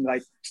something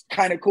like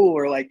kind of cool,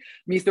 or like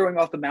me throwing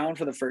off the mound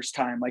for the first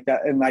time like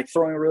that, and like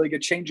throwing a really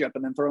good changeup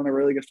and then throwing a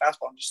really good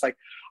fastball.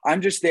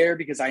 I'm just there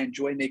because I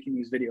enjoy making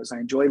these videos. I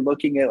enjoy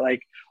looking at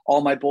like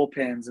all my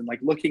bullpens and like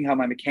looking how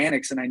my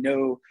mechanics, and I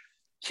know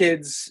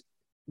kids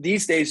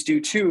these days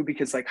do too,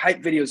 because like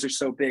hype videos are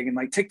so big, and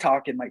like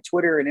TikTok and like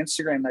Twitter and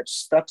Instagram, that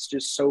stuff's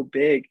just so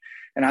big.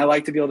 And I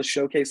like to be able to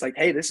showcase like,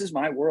 hey, this is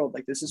my world.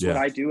 Like, this is what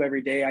I do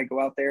every day. I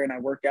go out there and I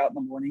work out in the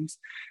mornings,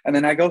 and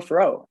then I go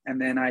throw, and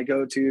then I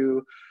go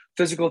to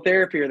physical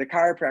therapy or the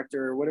chiropractor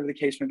or whatever the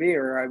case may be,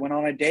 or I went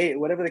on a date,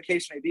 whatever the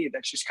case may be.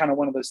 That's just kind of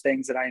one of those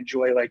things that I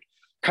enjoy, like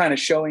kind of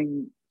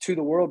showing to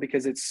the world,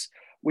 because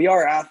we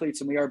are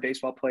athletes and we are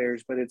baseball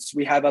players, but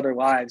we have other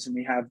lives and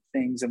we have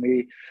things, and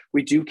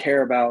we do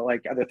care about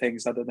like other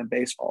things other than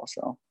baseball.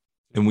 So,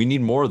 and we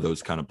need more of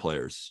those kind of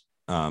players,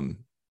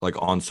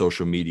 like on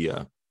social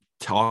media,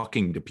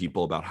 talking to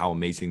people about how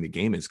amazing the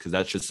game is, because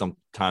that's just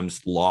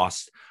sometimes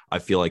lost, I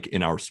feel like,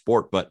 in our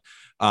sport. But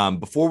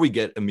before we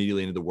get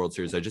immediately into the World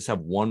Series, I just have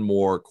one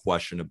more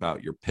question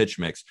about your pitch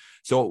mix.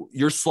 So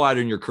your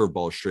slider and your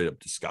curveball is straight up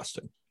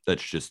disgusting.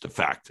 That's just a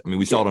fact. I mean,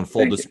 we saw it on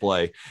full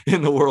display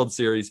in the World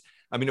Series.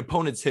 I mean,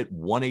 opponents hit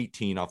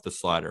 118 off the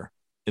slider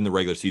in the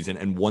regular season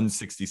and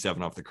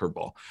 167 off the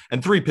curveball,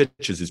 and 3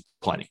 pitches is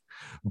plenty.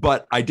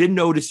 But I did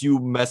notice you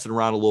messing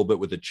around a little bit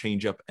with a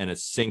changeup and a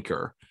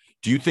sinker.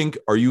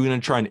 Are you going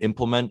to try and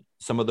implement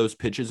some of those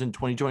pitches in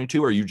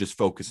 2022? Or are you just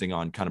focusing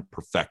on kind of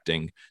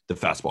perfecting the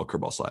fastball,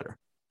 curveball, slider?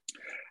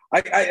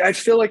 I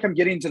feel like I'm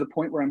getting to the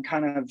point where I'm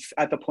kind of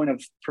at the point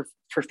of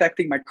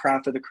perfecting my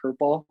craft of the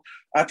curveball.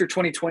 After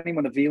 2020,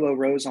 when the velo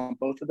rose on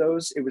both of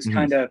those, it was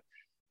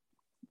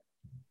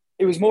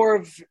it was more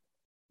of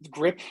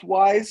grip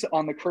wise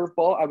on the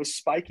curveball. I was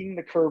spiking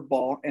the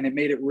curveball and it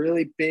made it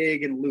really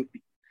big and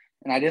loopy.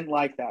 And I didn't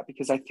like that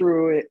because I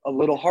threw it a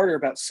little harder,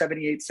 about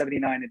 78,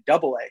 79 in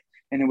Double A.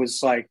 And it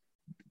was like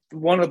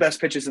one of the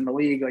best pitches in the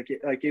league.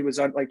 It was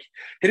like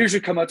hitters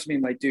would come up to me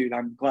and like, dude,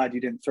 I'm glad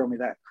you didn't throw me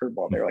that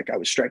curveball there. Like I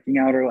was striking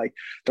out, or like,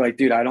 they're like,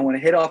 dude, I don't want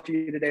to hit off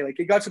you today. Like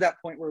it got to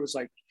that point where it was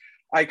like,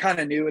 I kind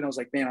of knew, and I was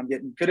like, man, I'm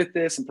getting good at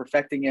this and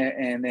perfecting it.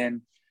 And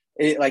then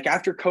it, like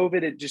after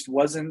COVID, it just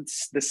wasn't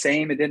the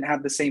same. It didn't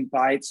have the same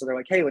bite. So they're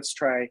like, hey, let's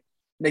try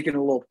making it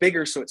a little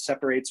bigger so it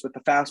separates with the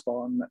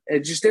fastball. And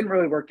it just didn't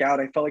really work out.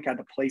 I felt like I had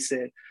to place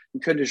it. You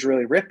couldn't just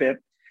really rip it.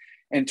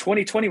 And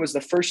 2020 was the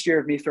first year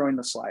of me throwing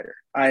the slider.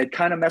 I had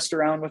kind of messed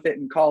around with it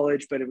in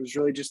college, but it was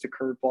really just a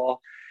curveball.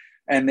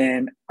 And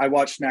then I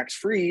watched Max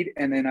Fried,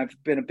 and then I've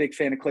been a big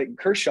fan of Clayton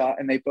Kershaw,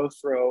 and they both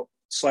throw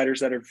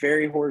sliders that are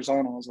very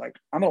horizontal. I was like,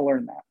 I'm going to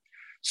learn that.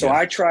 So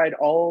I tried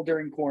all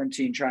during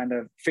quarantine trying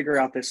to figure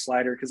out this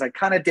slider, because I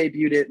kind of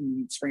debuted it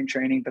in spring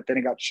training, but then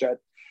it got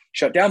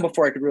shut down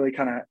before I could really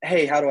kind of,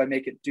 hey, how do I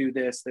make it do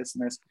this, this,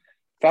 and this?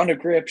 Found a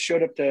grip,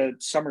 showed up to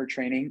summer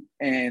training,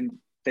 and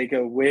they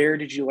go, where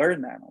did you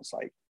learn that? And I was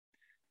like,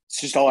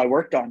 it's just all I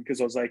worked on, because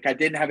I was like, I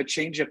didn't have a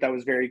changeup that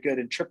was very good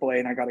in AAA,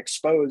 and I got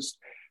exposed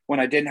when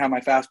I didn't have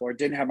my fastball or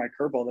didn't have my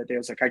curveball that day. I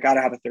was like, I got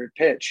to have a third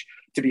pitch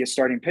to be a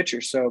starting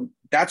pitcher. So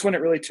that's when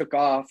it really took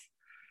off.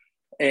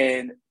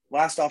 And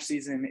last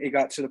offseason, it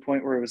got to the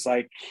point where it was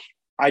like,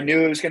 I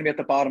knew it was going to be at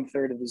the bottom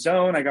third of the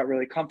zone. I got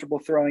really comfortable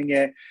throwing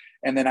it.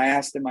 And then I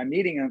asked in my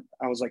meeting,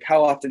 I was like,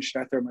 how often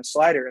should I throw my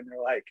slider? And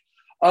they're like,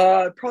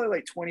 probably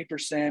like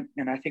 20%.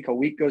 And I think a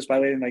week goes by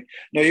later and like,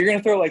 no, you're going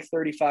to throw like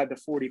 35 to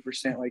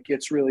 40%. Like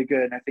it's really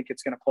good. And I think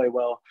it's going to play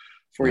well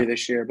for you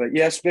this year. But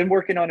yes, been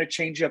working on a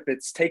changeup.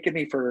 It's taken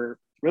me for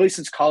really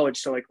since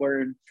college to like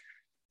learn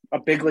a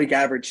big league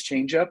average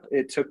changeup.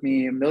 It took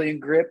me a million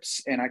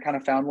grips and I kind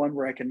of found one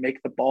where I can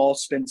make the ball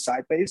spin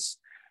sideways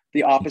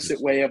the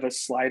opposite way of a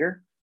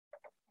slider.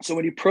 So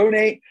when you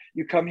pronate,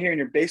 you come here and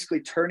you're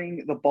basically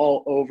turning the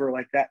ball over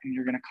like that, and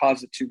you're going to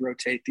cause it to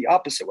rotate the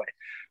opposite way.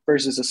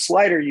 Versus a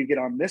slider, you get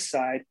on this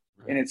side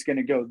and it's going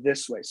to go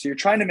this way. So you're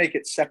trying to make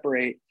it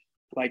separate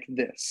like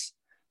this.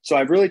 So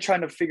I'm really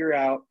trying to figure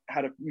out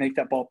how to make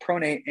that ball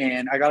pronate,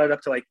 and I got it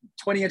up to like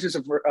 20 inches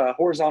of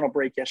horizontal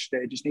break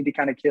yesterday. Just need to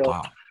kind of kill.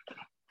 Wow.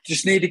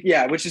 Just need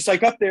to, which is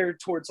like up there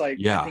towards like,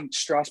 I think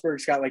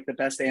Strasburg's got like the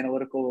best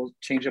analytical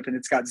changeup, and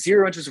it's got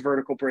 0 inches of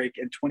vertical break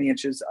and 20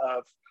 inches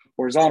of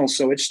horizontal.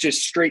 So it's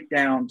just straight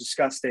down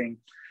disgusting.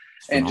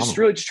 And just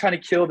really just trying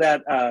to kill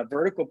that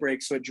vertical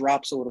break so it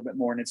drops a little bit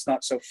more and it's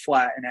not so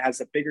flat, and it has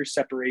a bigger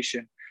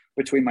separation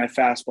between my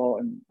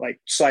fastball and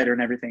like slider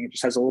and everything. It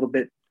just has a little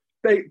bit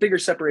bigger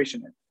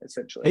separation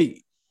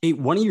essentially. Hey,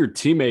 one of your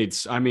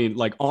teammates, I mean,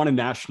 like on a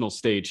national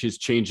stage, his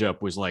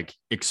changeup was like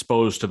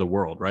exposed to the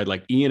world, right?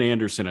 Like Ian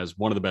Anderson has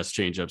one of the best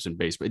changeups in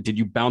baseball. Did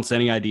you bounce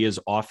any ideas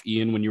off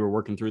Ian when you were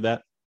working through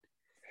that?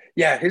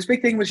 Yeah, his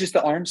big thing was just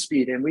the arm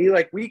speed. And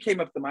we came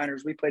up the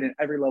minors. We played in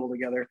every level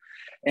together.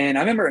 And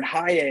I remember in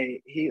high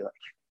A,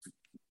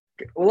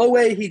 low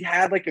A, he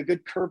had like a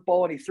good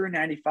curveball and he threw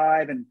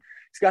 95 and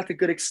he's got the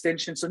good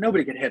extension. So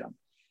nobody could hit him.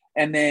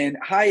 And then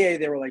high A,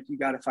 they were like, you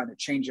got to find a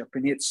changeup.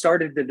 And he had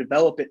started to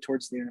develop it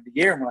towards the end of the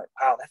year. And we're like,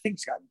 wow, that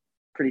thing's gotten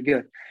pretty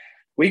good.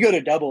 We go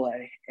to double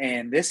A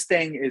and this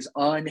thing is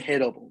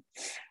unhittable.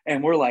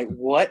 And we're like,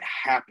 what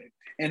happened?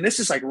 And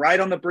this is like right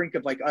on the brink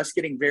of like us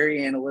getting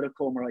very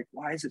analytical. And we're like,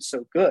 why is it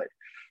so good?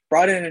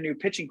 Brought in a new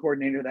pitching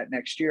coordinator that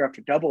next year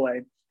after double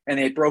A, and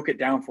they broke it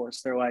down for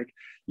us. They're like,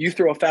 you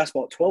throw a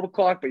fastball at 12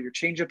 o'clock, but your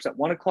changeup's at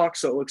 1 o'clock.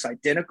 So it looks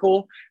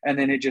identical. And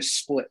then it just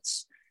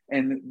splits.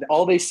 And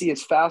all they see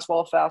is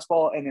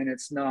fastball, and then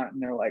it's not.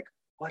 And they're like,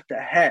 what the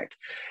heck?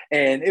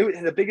 And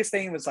the biggest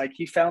thing was like,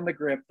 he found the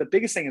grip. The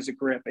biggest thing is a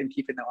grip and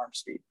keeping the arm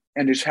speed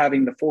and just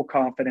having the full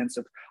confidence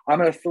of, I'm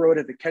going to throw it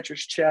at the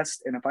catcher's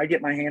chest. And if I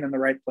get my hand in the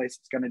right place,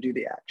 it's going to do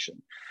the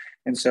action.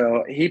 And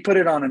so he put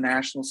it on a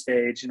national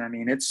stage. And I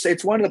mean,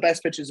 it's one of the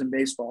best pitches in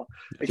baseball,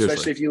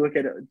 especially if you look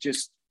at it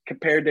just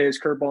compared to his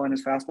curveball and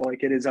his fastball,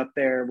 like it is up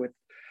there with,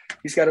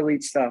 he's got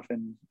elite stuff.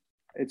 And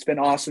it's been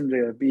awesome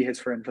to be his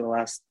friend for the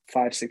last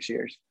 5-6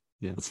 years.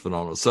 Yeah, that's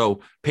phenomenal.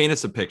 So paint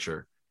us a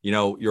picture. You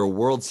know, you're a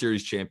World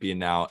Series champion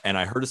now. And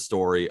I heard a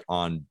story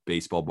on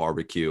Baseball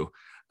Barbecue,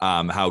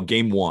 how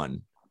game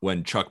 1,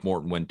 when Chuck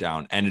Morton went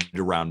down, ended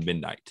around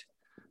midnight,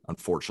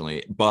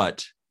 unfortunately.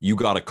 But you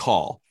got a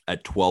call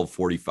at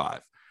 12:45.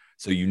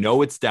 So you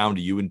know it's down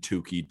to you and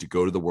Tukey to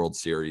go to the World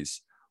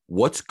Series.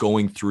 What's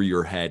going through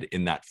your head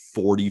in that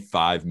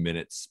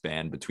 45-minute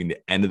span between the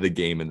end of the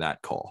game and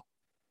that call?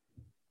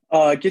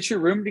 Get your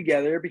room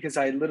together, because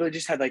I literally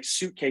just had like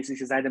suitcases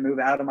because I had to move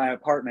out of my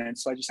apartment.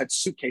 So I just had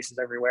suitcases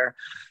everywhere.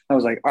 I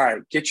was like, all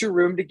right, get your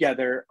room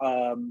together.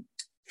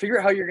 Figure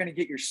out how you're going to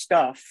get your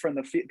stuff from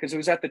the field, because it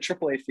was at the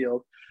AAA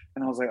field.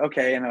 And I was like,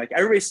 okay. And like,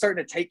 everybody's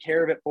starting to take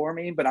care of it for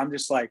me, but I'm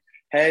just like,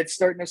 head's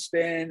starting to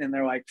spin. And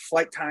they're like,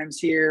 flight times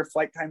here,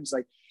 flight times,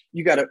 like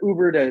you got to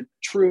Uber to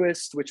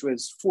Truist, which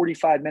was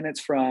 45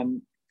 minutes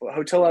from the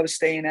hotel I was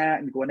staying at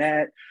in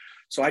Gwinnett.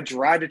 So I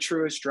drive to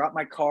Truist, drop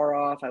my car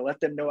off. I let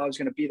them know I was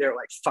going to be there at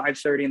like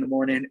 5:30 in the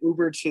morning,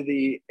 Uber to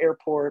the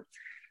airport.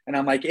 And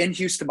I'm like in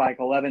Houston by like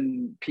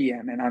 11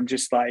 p.m. And I'm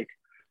just like,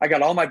 I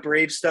got all my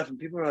Brave stuff, and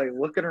people are like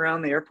looking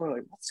around the airport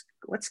like,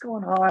 what's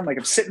going on? Like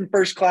I'm sitting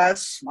first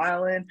class,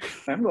 smiling.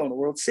 I'm going to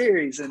World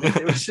Series. And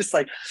it was just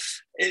like,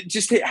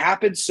 it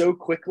happened so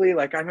quickly.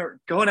 Like I remember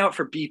going out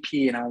for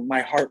BP, and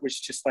my heart was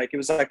just like, it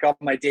was like on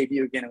my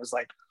debut again. It was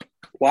like,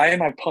 why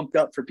am I pumped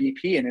up for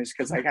BP? And it's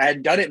because like I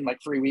had done it in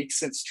like 3 weeks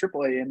since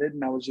AAA ended.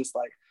 And I was just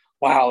like,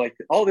 wow, like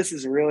all this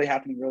is really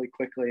happening really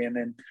quickly. And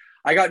then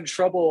I got in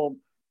trouble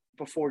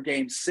before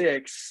game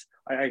 6.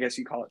 I guess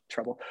you call it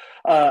trouble.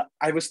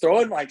 I was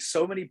throwing like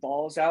so many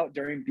balls out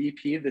during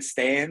BP, the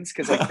stands,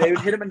 because like they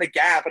would hit them in the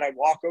gap, and I'd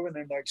walk over and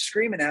they're like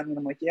screaming at me. And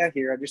I'm like, yeah,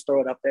 here, I just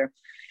throw it up there.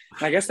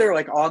 And I guess they were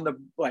like on the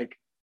like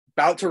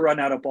about to run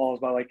out of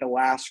balls by like the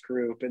last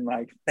group, and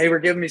like they were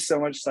giving me so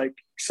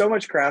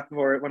much crap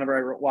for it.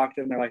 Whenever I walked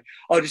in, they're like,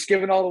 oh, just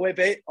giving all the way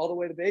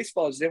to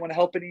baseball. Just didn't want to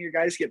help any of your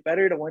guys get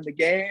better to win the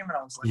game. And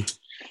I was like,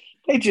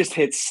 they just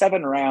hit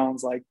 7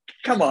 rounds, like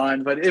come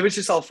on. But it was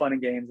just all fun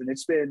and games, and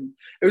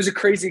it was a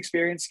crazy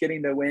experience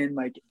getting to win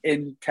like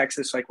in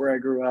Texas, like where I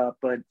grew up.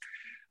 But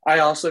I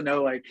also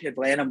know like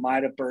Atlanta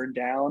might have burned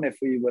down if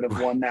we would have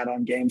won that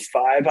on game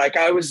 5. Like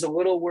I was a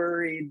little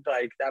worried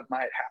like that might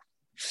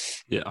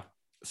happen. Yeah.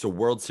 So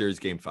World Series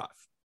game 5,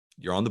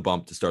 you're on the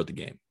bump to start the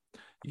game.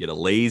 you get a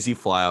lazy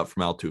fly out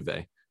from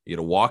Altuve, you get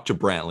a walk to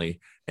Brantley,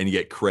 and you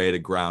get Correa to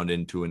ground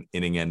into an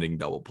inning-ending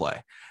double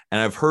play. And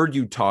I've heard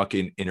you talk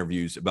in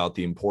interviews about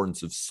the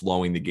importance of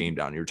slowing the game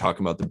down. You're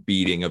talking about the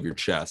beating of your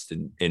chest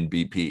in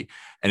BP,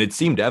 and it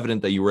seemed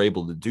evident that you were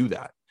able to do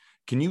that.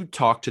 Can you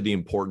talk to the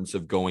importance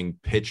of going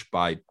pitch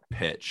by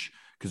pitch?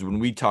 Because when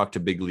we talk to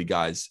big league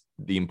guys,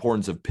 the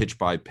importance of pitch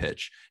by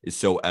pitch is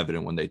so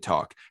evident when they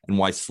talk, and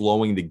why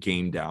slowing the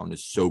game down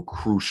is so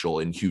crucial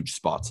in huge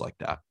spots like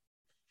that.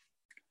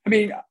 I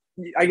mean,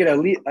 I get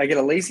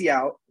a lazy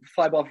out,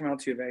 fly ball from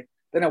Altuve,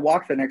 then I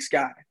walk the next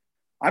guy.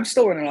 I'm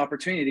still in an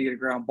opportunity to get a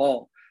ground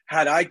ball.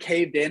 Had I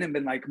caved in and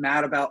been like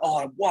mad about, oh,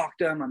 I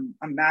walked him,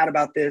 I'm mad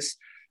about this.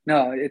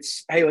 No,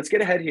 it's, hey, let's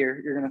get ahead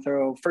here. You're going to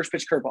throw first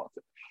pitch curveball.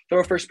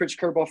 Throw a first pitch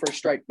curveball for a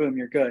strike. Boom,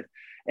 you're good.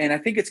 And I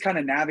think it's kind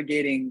of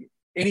navigating.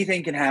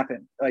 Anything can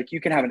happen. Like you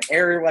can have an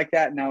error like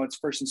that. Now it's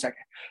first and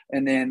second.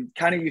 And then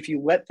kind of if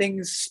you let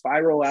things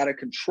spiral out of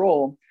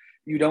control,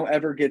 you don't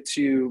ever get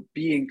to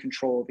be in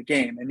control of the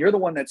game. And you're the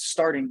one that's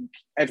starting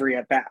every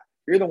at bat.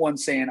 You're the one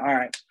saying, all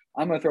right,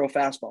 I'm going to throw a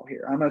fastball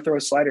here. I'm going to throw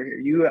a slider here.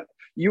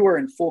 You are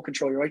in full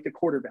control. You're like the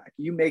quarterback.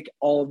 You make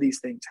all of these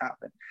things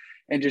happen.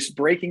 And just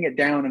breaking it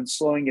down and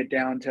slowing it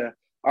down to,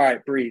 all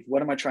right, breathe.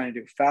 What am I trying to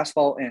do?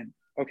 Fastball in.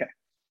 Okay.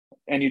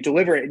 And you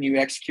deliver it and you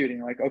execute it. And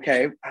you're like,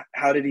 okay,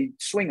 how did he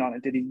swing on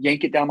it? Did he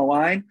yank it down the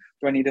line?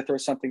 Do I need to throw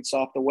something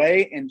soft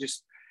away? And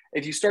just,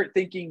 if you start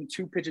thinking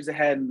 2 pitches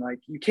ahead and like,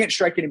 you can't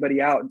strike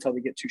anybody out until they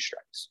get 2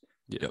 strikes.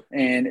 Yep.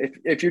 And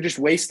if you're just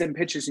wasting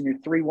pitches and you're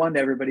 3-1 to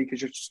everybody, because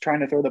you're just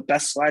trying to throw the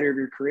best slider of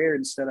your career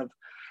instead of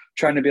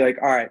trying to be like,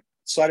 all right,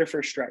 slider for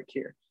a strike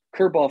here,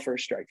 curveball for a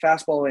strike,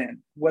 fastball in,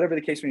 whatever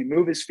the case may be,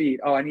 move his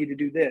feet. Oh, I need to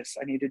do this.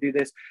 I need to do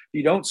this. If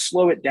you don't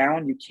slow it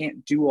down, you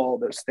can't do all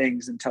those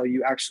things until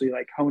you actually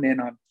like hone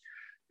in on,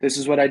 this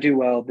is what I do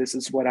well. This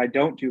is what I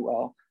don't do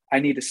well. I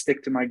need to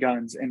stick to my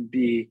guns and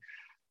be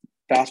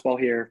fastball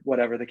here,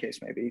 whatever the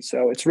case may be.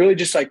 So it's really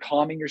just like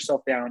calming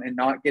yourself down and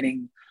not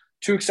getting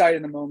too excited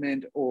in the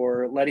moment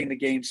or letting the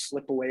game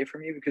slip away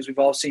from you, because we've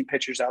all seen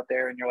pitchers out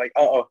there and you're like,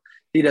 oh,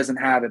 he doesn't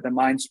have it. The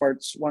mind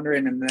starts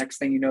wondering. And the next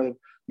thing you know, the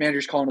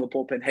manager's calling to the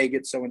bullpen, hey,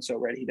 get so-and-so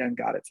ready. He done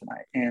got it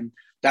tonight. And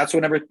that's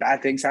whenever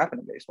bad things happen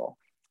in baseball.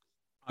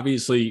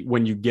 Obviously,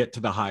 when you get to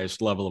the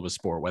highest level of a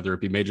sport, whether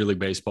it be Major League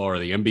Baseball or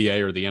the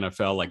NBA or the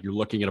NFL, like you're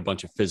looking at a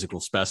bunch of physical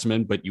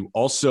specimen, but you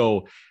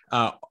also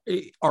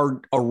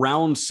are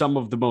around some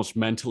of the most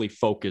mentally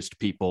focused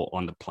people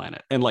on the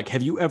planet. And like,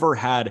 have you ever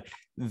had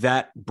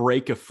that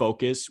break of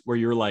focus where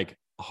you're like,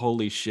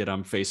 holy shit,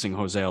 I'm facing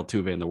Jose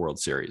Altuve in the World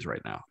Series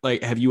right now?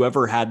 Like, have you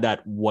ever had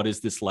that, what is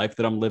this life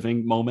that I'm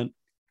living moment?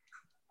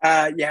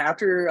 Yeah.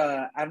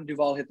 After Adam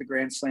Duvall hit the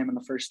grand slam in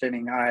the first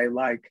inning, I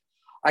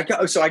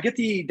get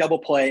the double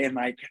play and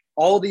like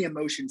all the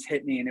emotions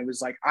hit me and it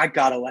was like, I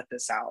gotta let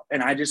this out.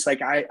 And I just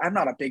like, I'm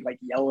not a big like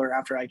yeller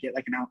after I get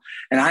like an out.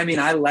 And I mean,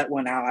 I let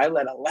one out. I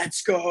let a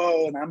let's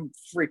go and I'm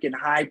freaking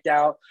hyped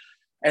out.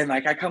 And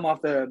like, I come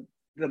off the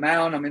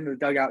mound, I'm in the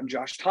dugout and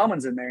Josh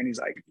Tomlin's in there and he's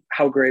like,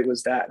 how great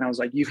was that? And I was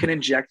like, you can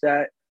inject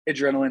that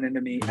adrenaline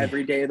into me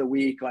every day of the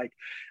week. Like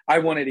I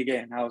want it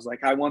again. I was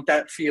like, I want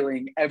that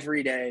feeling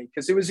every day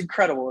because it was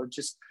incredible. It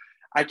just,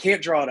 I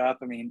can't draw it up.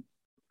 I mean,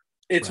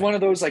 it's right. One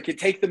of those, like you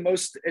take the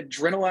most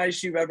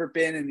adrenalized you've ever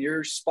been in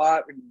your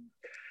spot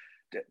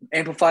and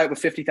amplify it with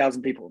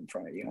 50,000 people in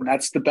front of you. And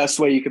that's the best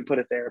way you can put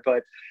it there.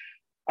 But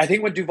I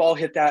think when Duvall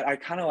hit that, I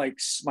kind of like,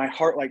 my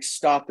heart like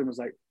stopped and was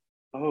like,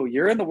 oh,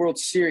 you're in the World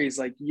Series.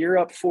 Like you're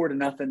up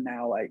 4-0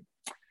 now. Like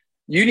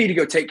you need to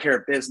go take care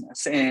of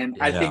business. And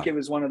yeah. I think it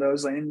was one of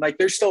those, and like,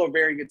 they're still a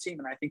very good team.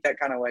 And I think that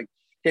kind of like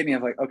hit me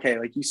of like, okay,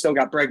 like you still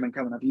got Bregman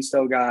coming up. You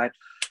still got,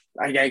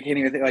 I can't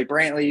even think, like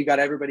Brantley, you got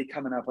everybody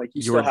coming up. Like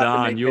you still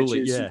have to make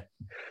pitches.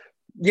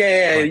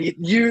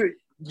 Yeah.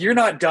 You're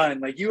not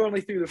done. Like you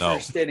only threw the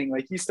first inning.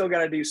 Like you still got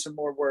to do some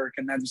more work.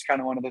 And that's kind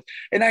of one of the,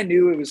 and I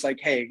knew it was like,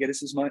 hey, get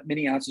us as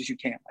many outs as you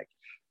can. Like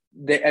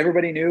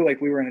everybody knew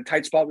like we were in a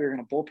tight spot. We were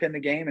going to bullpen the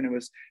game. And it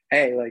was,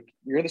 hey, like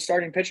you're the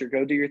starting pitcher,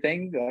 go do your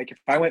thing. Like if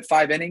I went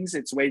 5 innings,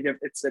 it's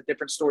it's a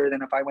different story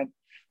than if I went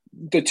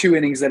the 2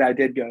 innings that I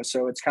did go.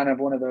 So it's kind of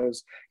one of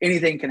those,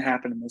 anything can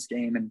happen in this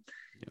game. And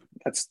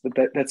that's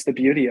the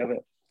beauty of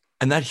it.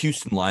 And that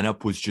Houston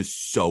lineup was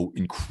just so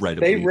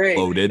incredibly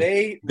loaded.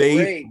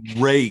 They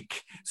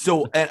rake.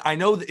 So, and I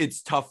know that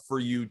it's tough for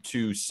you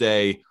to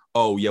say,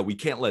 oh yeah, we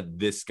can't let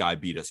this guy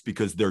beat us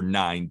because they're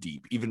 9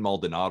 deep. Even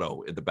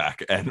Maldonado at the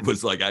back end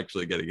was like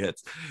actually getting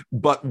hits.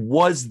 But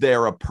was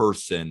there a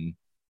person,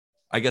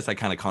 I guess I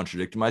kind of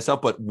contradicted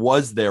myself, but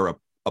was there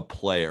a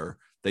player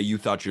that you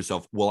thought to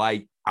yourself, well,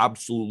 I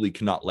absolutely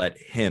cannot let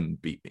him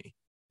beat me?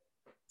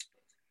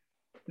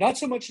 Not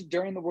so much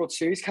during the World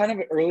Series, kind of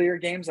earlier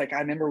games. Like I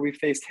remember we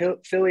faced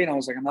Philly and I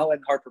was like, I'm not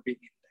letting Harper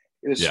beat me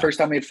today. It was the first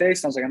time we'd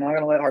faced. And I was like, I'm not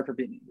going to let Harper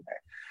beat me today.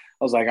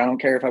 I was like, I don't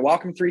care if I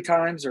walk him 3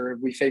 times or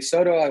we face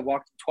Soto, I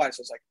walked him twice.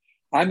 I was like,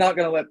 I'm not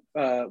going to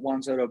let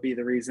Juan Soto be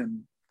the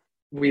reason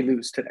we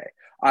lose today.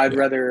 I'd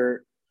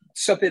rather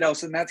something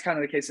else. And that's kind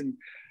of the case. And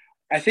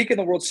I think in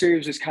the World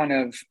Series is kind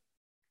of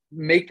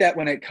make that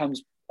when it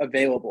comes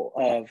available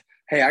of,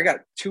 hey, I got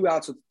 2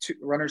 outs with 2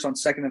 runners on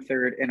second and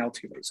third and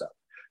Altuve's up.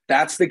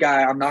 That's the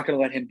guy. I'm not going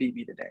to let him beat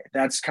me today.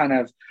 That's kind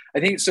of, I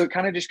think, so it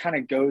kind of just kind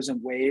of goes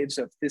in waves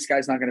of this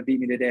guy's not going to beat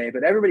me today.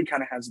 But everybody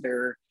kind of has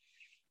their,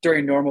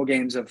 during normal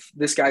games of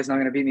this guy's not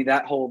going to beat me.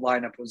 That whole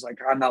lineup was like,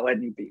 I'm not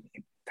letting you beat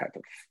me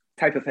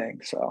type of thing.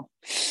 So,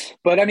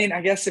 but I mean,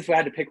 I guess if I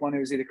had to pick one, it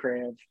was either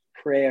Correa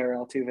or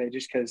Altuve,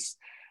 just because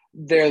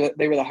they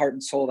were the heart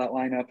and soul of that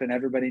lineup, and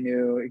everybody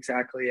knew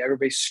exactly.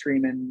 Everybody's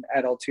screaming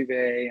at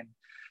Altuve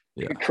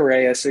and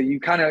Correa. So you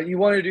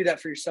want to do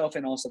that for yourself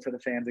and also for the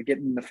fans, and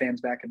getting the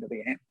fans back into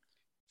the game.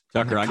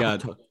 Tucker,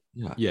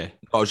 Yeah.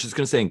 I was just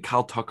gonna say, and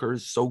Kyle Tucker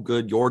is so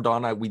good.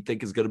 Jordan, we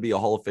think is gonna be a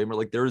Hall of Famer.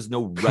 Like, there is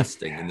no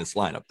resting in this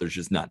lineup. There's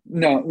just none.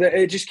 No,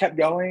 it just kept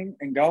going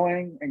and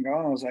going and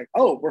going. I was like,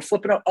 oh, we're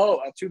flipping up.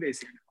 Oh, Altuve's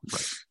here.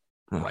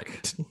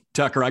 Right.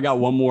 Tucker, I got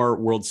one more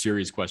World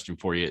Series question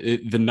for you.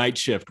 The night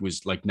shift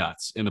was like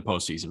nuts in the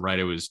postseason, right?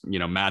 It was,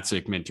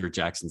 Matzik, Minter,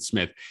 Jackson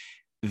Smith.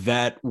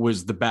 That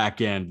was the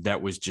back end.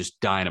 That was just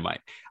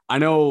dynamite. I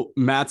know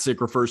Matzik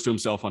refers to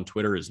himself on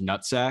Twitter as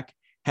nutsack.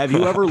 Have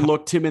you ever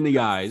looked him in the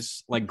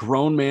eyes, like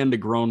grown man to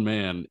grown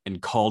man, and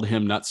called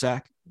him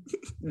nutsack?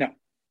 No,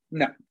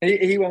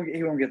 he won't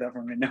get that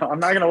from me. No, I'm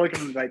not gonna look at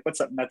him like, "What's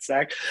up,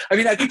 nutsack?" I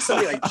mean, I think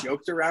somebody like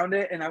joked around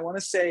it, and I want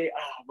to say,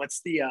 what's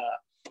the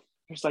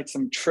there's like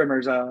some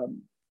trimmers,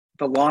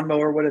 the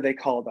lawnmower. What are they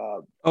called?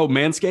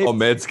 Manscaped. Oh,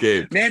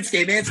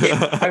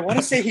 Manscaped. I want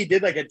to say he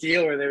did like a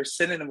deal where they were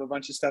sending him a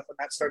bunch of stuff, and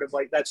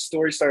that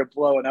story started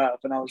blowing up,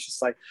 and I was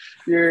just like,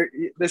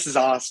 this is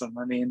awesome.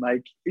 I mean,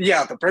 like,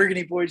 yeah, the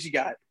Burgundy Boys. You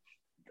got,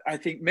 I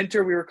think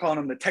Minter, we were calling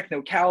him the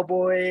Techno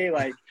Cowboy.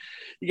 Like,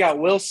 you got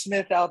Will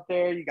Smith out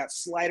there. You got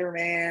Slider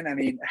Man. I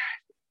mean,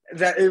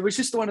 that it was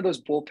just one of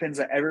those bullpens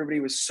that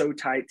everybody was so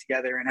tight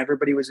together, and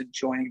everybody was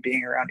enjoying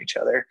being around each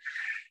other.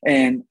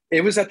 And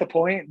it was at the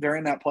point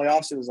during that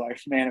playoffs, it was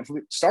like, man, if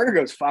starter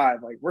goes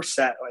 5, like, we're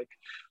set. Like,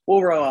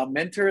 we'll roll out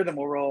Minter, then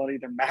we'll roll out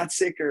either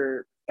Matzik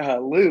or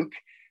Luke,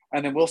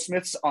 and then Will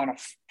Smith's on a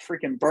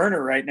freaking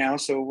burner right now,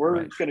 so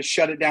we're going to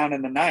shut it down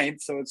in the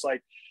 9th. So it's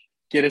like,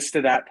 get us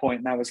to that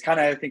point. And that was kind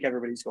of, I think,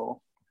 everybody's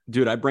goal.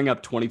 Dude, I bring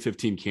up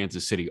 2015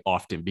 Kansas City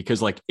often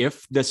because, like,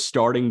 if the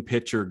starting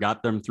pitcher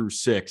got them through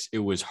 6, it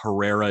was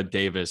Herrera,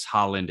 Davis,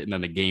 Holland, and then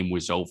the game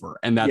was over.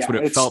 And that's what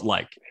it felt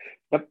like.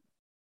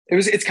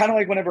 It's kind of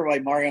like whenever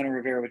like Mariano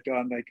Rivera would go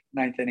on like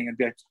 9th inning and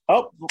be like,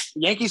 oh,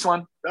 Yankees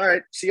won. All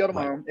right, see you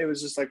tomorrow. Right. It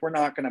was just like, we're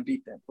not going to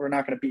beat them. We're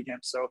not going to beat him.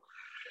 So,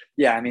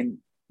 yeah, I mean,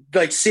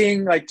 like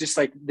seeing like just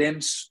like them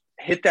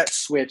hit that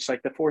switch,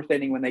 like the 4th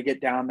inning when they get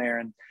down there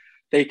and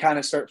they kind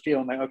of start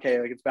feeling like, okay,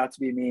 like it's about to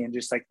be me, and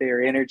just like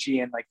their energy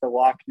and like the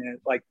lockness,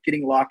 like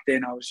getting locked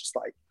in. I was just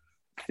like,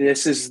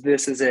 this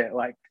is it.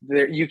 Like,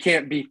 you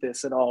can't beat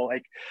this at all.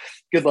 Like,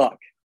 good luck.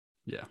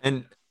 Yeah.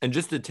 And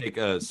just to take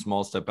a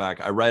small step back,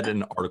 I read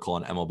an article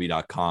on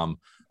MLB.com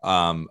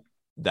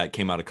that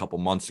came out a couple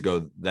months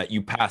ago that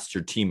you passed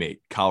your teammate,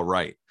 Kyle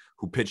Wright,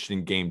 who pitched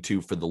in Game 2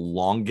 for the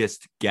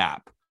longest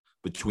gap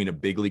between a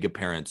big league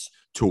appearance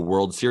to a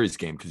World Series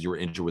game because you were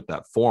injured with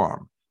that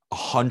forearm,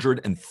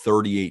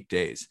 138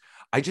 days.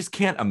 I just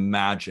can't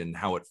imagine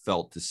how it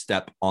felt to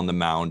step on the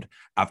mound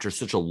after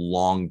such a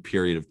long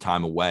period of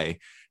time away.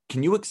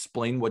 Can you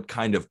explain what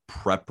kind of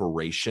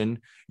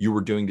preparation you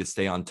were doing to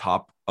stay on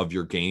top of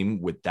your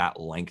game with that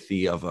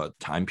lengthy of a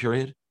time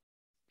period?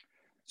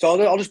 So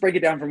I'll just break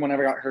it down from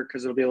whenever I got hurt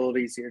because it'll be a little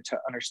easier to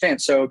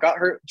understand. So got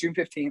hurt June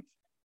 15th.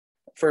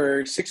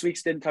 For 6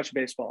 weeks, didn't touch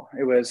baseball.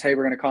 It was, hey,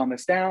 we're going to calm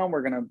this down.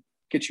 We're going to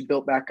get you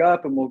built back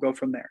up, and we'll go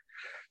from there.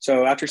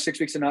 So after 6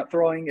 weeks of not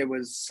throwing, it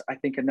was, I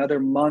think, another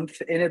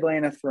month in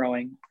Atlanta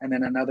throwing, and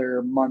then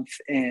another month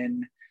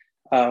in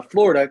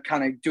Florida,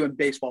 kind of doing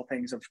baseball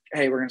things of,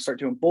 hey, we're going to start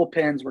doing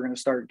bullpens. We're going to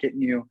start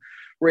getting you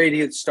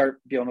ready to start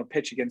being able to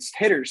pitch against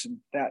hitters and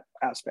that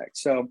aspect.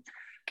 So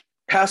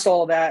past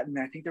all that, and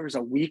I think there was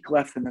a week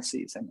left in the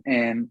season,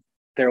 and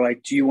they're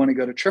like, do you want to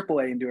go to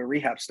AAA and do a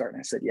rehab start? And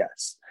I said,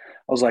 yes.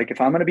 I was like,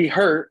 if I'm going to be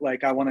hurt,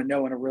 like, I want to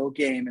know in a real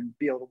game and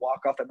be able to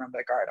walk off it. And I'm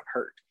like, all right, I'm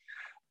hurt.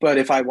 But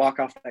if I walk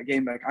off that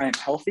game, like, I am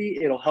healthy,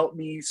 it'll help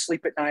me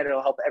sleep at night.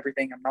 It'll help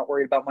everything. I'm not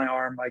worried about my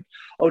arm. Like,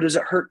 oh, does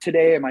it hurt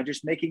today? Am I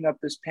just making up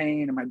this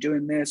pain? Am I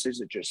doing this?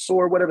 Is it just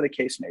sore? Whatever the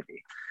case may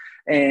be.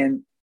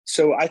 And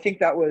so I think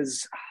that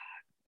was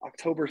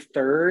October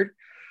 3rd.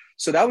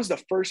 So that was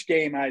the first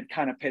game I'd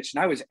kind of pitched,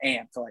 and I was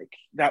amped like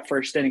that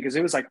first inning because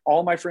it was like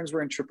all my friends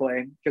were in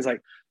AAA because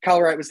like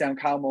Kyle Wright was down,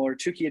 Kyle Muller,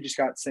 Tukey had just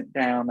got sent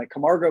down, like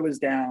Camargo was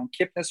down,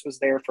 Kipnis was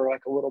there for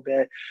like a little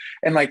bit,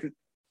 and like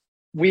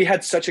we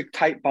had such a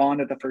tight bond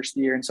at the first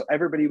year, and so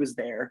everybody was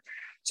there.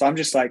 So I'm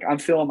just like, I'm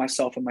feeling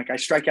myself, and like I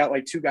strike out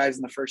like 2 guys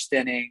in the first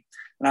inning,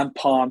 and I'm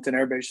pumped, and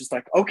everybody's just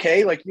like,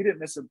 okay, like you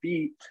didn't miss a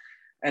beat.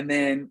 And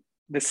then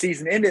the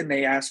season ended and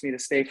they asked me to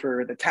stay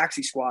for the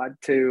taxi squad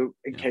in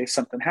case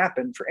something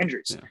happened for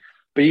injuries. Yeah.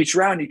 But each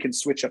round you can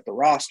switch up the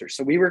roster.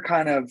 So we were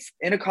kind of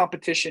in a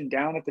competition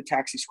down at the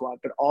taxi squad,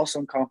 but also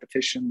in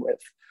competition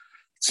with,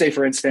 say,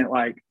 for instance,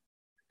 like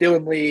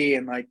Dylan Lee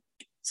and like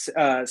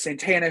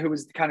Santana, who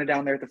was kind of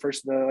down there at the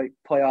first of the like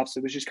playoffs.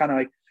 It was just kind of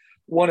like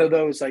one of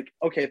those, like,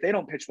 okay, if they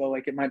don't pitch well,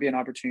 like it might be an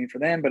opportunity for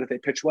them, but if they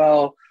pitch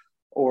well,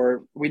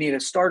 or we need a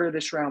starter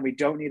this round, we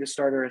don't need a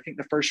starter. I think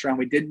the first round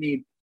we did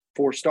need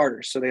 4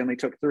 starters, so they only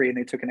took 3 and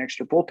they took an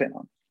extra bullpen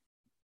on.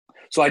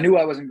 So I knew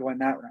I wasn't going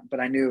that round,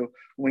 but I knew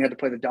when we had to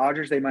play the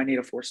Dodgers, they might need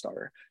a 4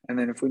 starter. And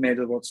then if we made it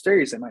to the World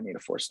Series, they might need a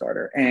 4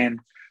 starter. And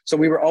so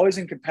we were always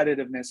in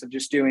competitiveness of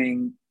just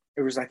doing,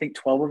 it was, I think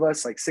 12 of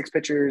us, like 6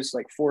 pitchers,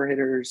 like 4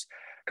 hitters,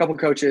 a couple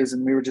coaches.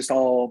 And we were just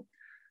all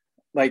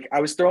like,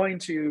 I was throwing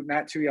to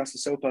Matt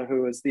Tuiasosopa,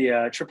 who was the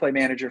AAA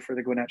manager for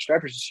the Gwinnett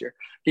Stripers this year.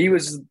 He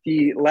was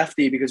the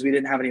lefty because we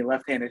didn't have any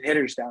left-handed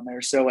hitters down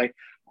there. So like,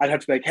 I'd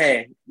have to be like,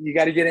 hey, you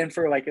got to get in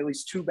for like at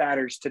least 2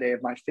 batters today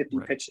of my 50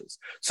 pitches.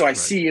 So I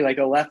see like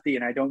a lefty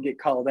and I don't get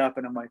called up,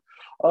 and I'm like,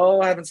 oh,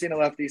 I haven't seen a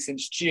lefty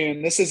since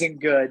June. This isn't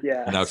good.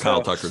 Yeah. And now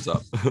Kyle Tucker's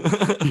up.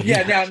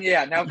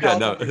 Now Kyle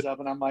Tucker's up,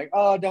 and I'm like,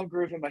 oh, don't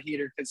groove him a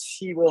heater because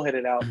he will hit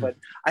it out. But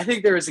I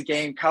think there was a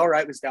game, Kyle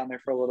Wright was down there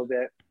for a little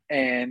bit,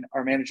 and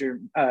our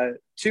manager,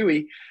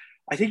 Tui,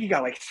 I think he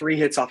got like 3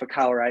 hits off of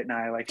Kyle Wright and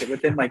I, like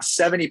within like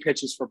 70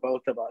 pitches for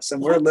both of us.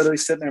 And we're literally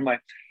sitting there, I'm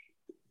like,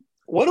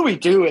 what do we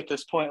do at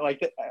this point?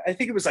 Like, I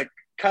think it was like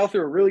Kyle threw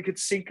a really good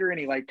sinker and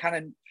he like kind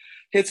of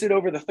hits it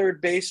over the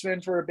third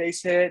baseman for a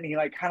base hit. And he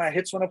like kind of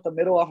hits one up the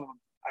middle off of,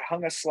 I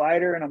hung a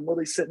slider, and I'm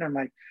literally sitting there, I'm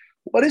like,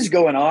 what is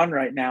going on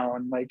right now?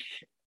 And like,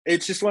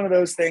 it's just one of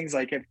those things.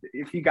 Like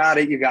if you got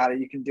it, you got it.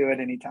 You can do it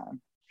anytime.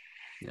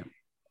 Yeah.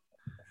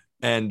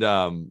 And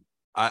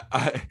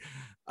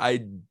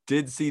I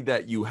did see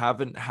that you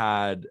haven't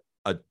had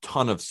a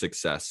ton of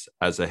success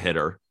as a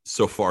hitter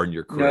so far in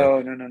your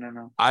career.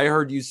 No. I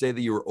heard you say that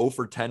you were 0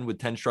 for 10 with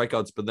 10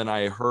 strikeouts, but then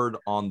I heard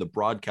on the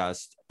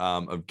broadcast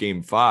of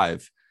Game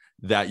 5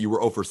 that you were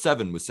 0 for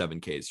 7 with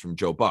 7 Ks from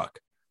Joe Buck.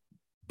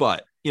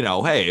 But, you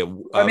know, hey.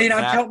 I mean,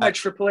 I'm counting my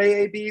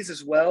AAA ABs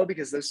as well,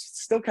 because those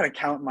still kind of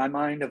count in my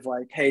mind of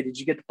like, hey, did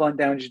you get the bunt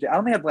down? I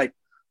only have like,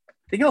 I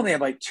think I only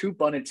have like 2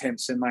 bunt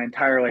attempts in my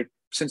entire, like,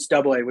 since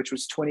AA, which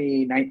was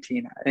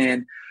 2019.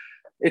 And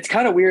it's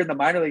kind of weird in the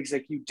minor leagues.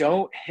 Like, you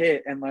don't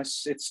hit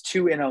unless it's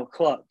 2 NL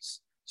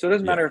clubs. So it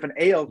doesn't matter if an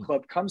AL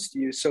club comes to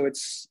you. So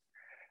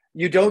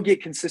you don't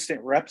get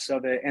consistent reps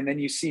of it. And then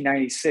you see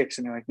 96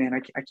 and you're like, man,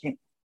 I can't,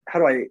 how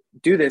do I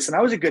do this? And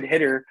I was a good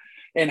hitter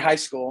in high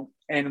school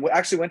and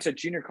actually went to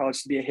junior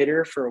college to be a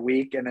hitter for a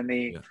week. And then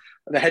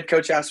the head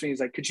coach asked me, he's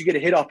like, could you get a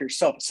hit off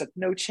yourself? I said,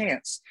 no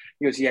chance.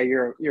 He goes, yeah,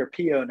 you're a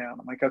PO now.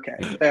 And I'm like, okay,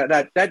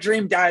 that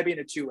dream died being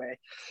a 2-way.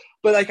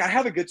 But like, I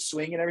have a good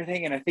swing and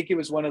everything. And I think it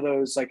was one of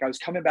those, like, I was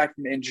coming back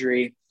from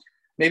injury.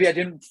 Maybe I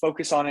didn't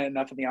focus on it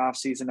enough in the off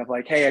season of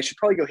like, hey, I should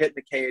probably go hit in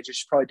the cage. I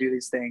should probably do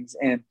these things.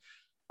 And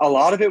a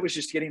lot of it was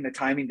just getting the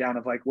timing down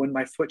of like when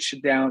my foot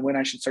should down, when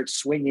I should start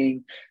swinging.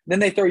 And then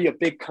they throw you a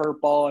big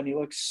curveball and you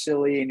look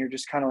silly and you're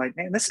just kind of like,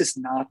 man, this is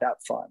not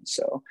that fun.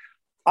 So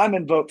I'm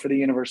in vote for the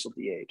universal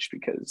DH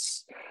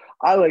because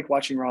I like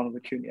watching Ronald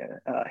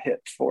Acuna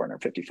hit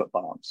 450-foot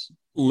bombs.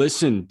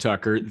 Listen,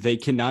 Tucker, they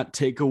cannot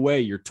take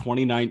away your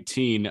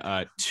 2019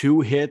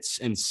 2 hits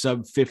and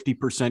sub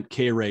 50%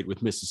 K rate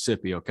with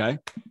Mississippi. Okay.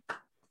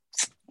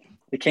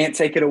 They can't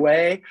take it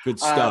away. Good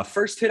stuff.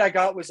 First hit I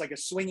got was like a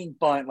swinging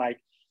bunt, like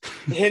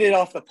hit it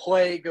off the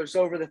plate, goes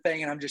over the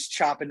thing, and I'm just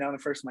chopping down the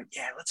first. I'm like,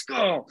 yeah, let's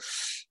go.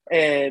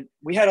 And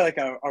we had like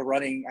a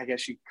running, I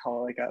guess you could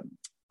call it like a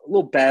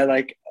little bet.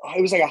 Like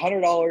it was like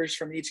 $100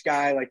 from each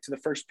guy, like to the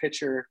first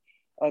pitcher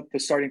of the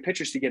starting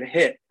pitchers to get a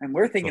hit. And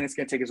we're thinking it's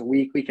going to take us a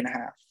week and a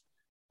half.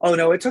 Oh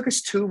no, it took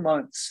us 2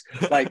 months.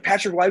 Like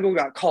Patrick Weigel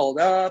got called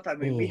up. I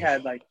mean, we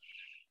had like,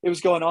 it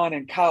was going on,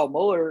 and Kyle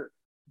Muller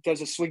does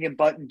a swinging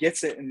butt and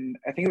gets it. And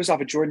I think it was off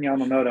of Jordan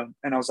Yamamoto.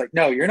 And I was like,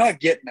 no, you're not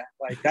getting that.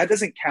 Like, that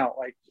doesn't count.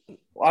 Like,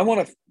 I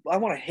want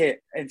to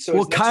hit. And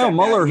so, Kyle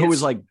Muller, who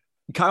was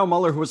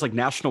like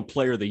National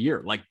Player of the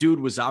Year, like dude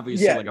was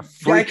obviously like a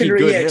freaky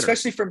good hitter.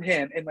 Especially from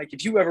him. And like,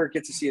 if you ever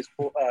get to see his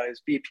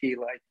BP,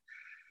 like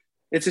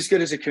it's as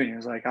good as Acuna.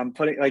 It's like, I'm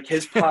putting like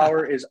his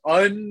power is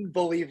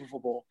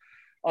unbelievable.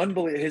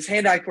 His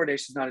hand-eye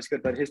coordination is not as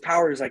good, but his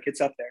power is like, it's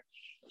up there.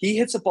 He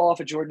hits a ball off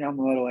of Jordan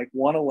Yamamoto, like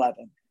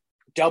 111.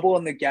 Double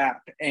in the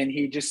gap, and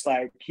he just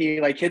like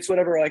hits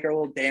whatever like our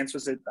little dance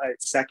was at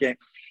second,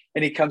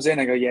 and he comes in.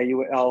 I go, yeah,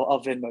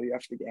 I'll Venmo you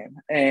after the game.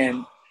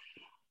 And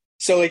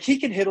so like he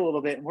can hit a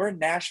little bit, and we're in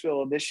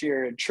Nashville this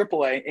year in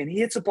AAA, and he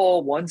hits a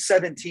ball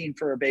 117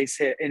 for a base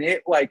hit, and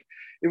it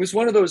was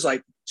one of those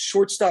like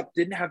shortstop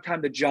didn't have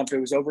time to jump. It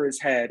was over his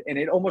head, and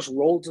it almost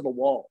rolled to the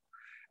wall.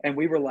 And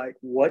we were like,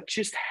 what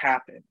just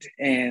happened?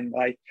 And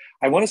like,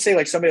 I want to say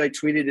like somebody like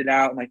tweeted it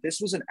out, and like this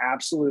was an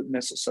absolute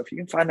missile. So if you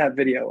can find that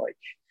video, like,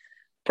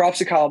 props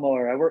to Kyle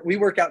Muller. We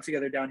work out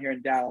together down here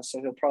in Dallas,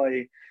 so he'll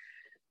probably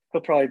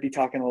be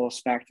talking a little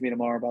smack to me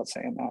tomorrow about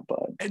saying that,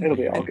 but it'll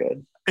be all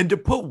good. And to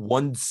put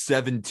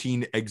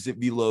 117 exit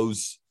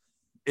velos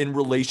in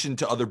relation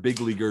to other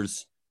big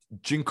leaguers,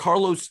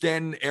 Giancarlo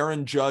Stanton,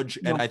 Aaron Judge,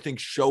 and I think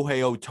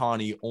Shohei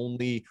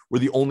Ohtani were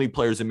the only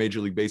players in Major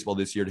League Baseball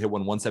this year to hit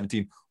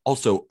 117.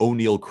 Also,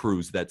 O'Neal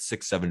Cruz, that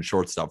 6'7"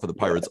 shortstop for the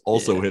Pirates,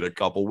 hit a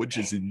couple, which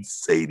is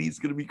insane. He's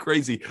going to be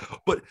crazy.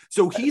 But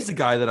so he's a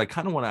guy that I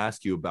kind of want to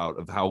ask you about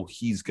of how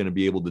he's going to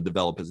be able to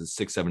develop as a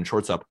 6'7"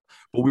 shortstop.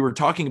 But we were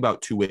talking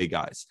about two-way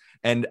guys,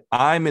 and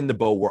I'm in the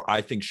boat where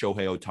I think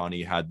Shohei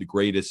Ohtani had the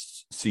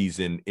greatest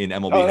season in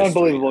MLB history.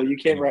 Unbelievable! You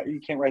can't write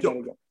that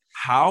again.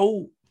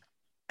 How?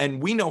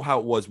 And we know how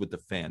it was with the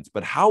fans,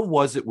 but how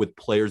was it with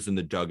players in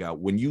the dugout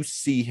when you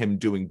see him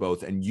doing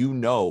both and you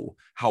know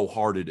how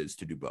hard it is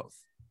to do both?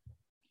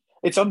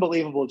 It's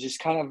unbelievable, just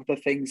kind of the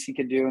things he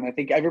can do. And I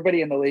think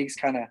everybody in the league's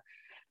kind of,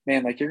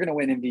 man, like you're going to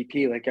win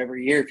MVP like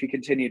every year if you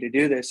continue to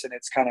do this. And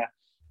it's kind of,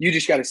 you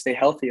just got to stay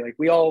healthy. Like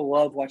we all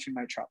love watching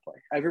Mike Trout play.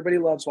 Everybody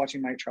loves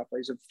watching Mike Trout play.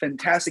 He's a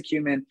fantastic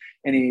human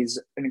and he's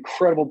an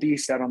incredible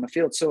beast out on the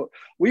field. So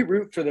we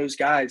root for those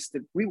guys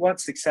that we want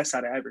success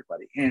out of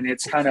everybody. And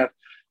it's kind of,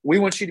 we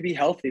want you to be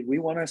healthy. We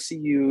want to see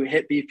you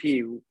hit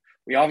BP.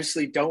 We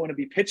obviously don't want to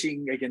be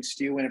pitching against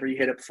you whenever you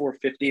hit up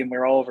 450 and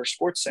we're all over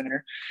Sports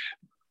Center.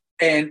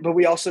 But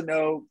we also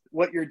know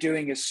what you're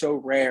doing is so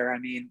rare. I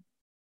mean,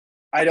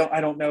 I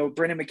don't know.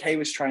 Brendan McKay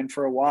was trying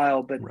for a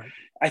while, but right.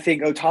 I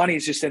think Ohtani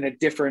is just in a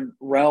different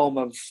realm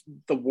of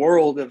the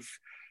world of,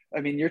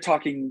 I mean, you're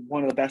talking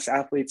one of the best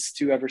athletes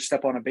to ever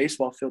step on a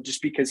baseball field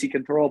just because he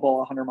can throw a ball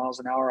 100 miles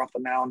an hour off the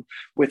mound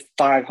with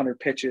 500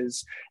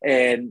 pitches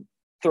and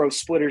throw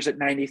splitters at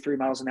 93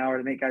 miles an hour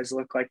to make guys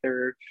look like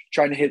they're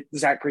trying to hit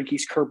Zach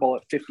Greinke's curveball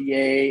at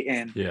 58.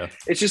 And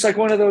it's just like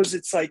one of those,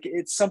 it's like,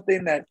 it's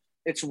something that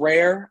it's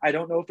rare. I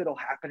don't know if it'll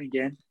happen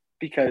again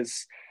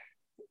because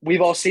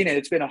we've all seen it.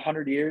 It's been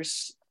 100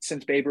 years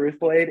since Babe Ruth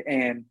played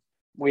and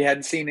we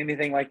hadn't seen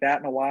anything like that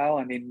in a while.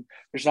 I mean,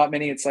 there's not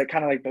many, it's like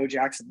kind of like Bo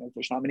Jackson.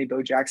 There's not many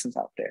Bo Jacksons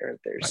out there.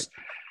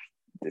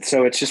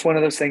 So it's just one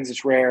of those things.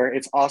 It's rare.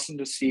 It's awesome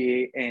to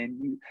see.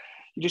 And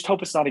you just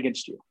hope it's not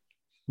against you.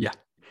 Yeah.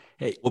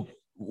 Hey,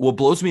 what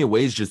blows me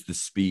away is just the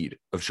speed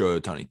of Shohei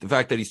Ohtani. The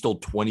fact that he stole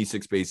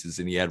 26 bases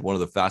and he had one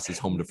of the fastest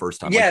home to first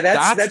time. Yeah,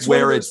 like, that's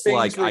where it's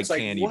like where I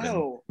can't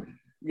even.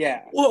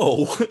 Yeah.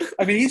 Whoa.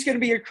 I mean, he's going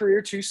to be a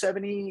career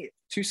 270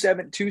 to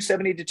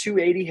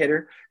 280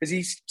 hitter because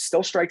he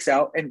still strikes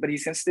out, but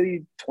he's going to still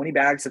need 20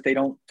 bags if they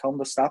don't tell him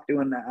to stop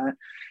doing that.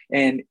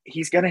 And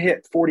he's going to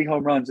hit 40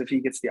 home runs if he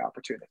gets the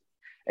opportunity.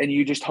 And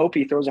you just hope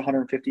he throws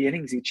 150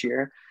 innings each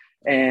year.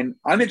 And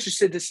I'm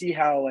interested to see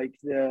how like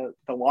the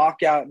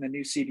lockout and the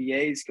new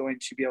CBA is going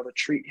to be able to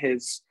treat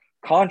his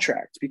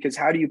contract, because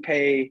how do you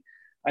pay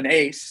an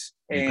ace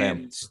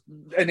and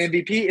an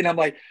MVP? And I'm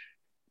like,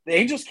 the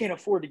Angels can't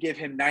afford to give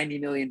him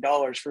 $90 million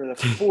for the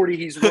 40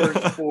 he's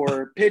worth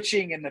for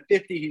pitching and the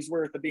 50 he's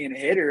worth of being a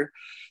hitter.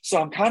 So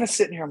I'm kind of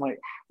sitting here. I'm like,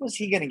 how is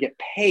he going to get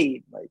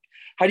paid? Like,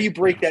 how do you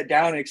break that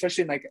down? And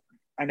especially in like,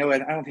 I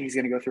don't think he's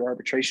going to go through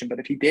arbitration, but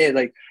if he did,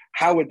 like,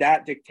 how would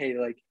that dictate?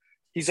 Like,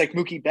 he's like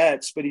Mookie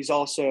Betts, but he's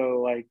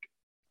also like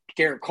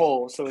Garrett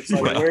Cole. So it's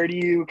like, where do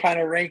you kind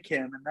of rank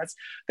him? And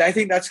I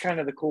think that's kind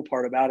of the cool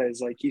part about it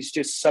is like, he's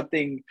just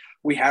something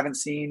we haven't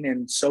seen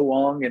in so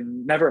long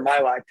and never in my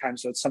lifetime.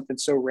 So it's something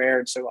so rare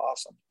and so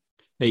awesome.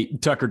 Hey,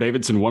 Tucker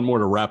Davidson, one more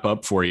to wrap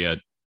up for you.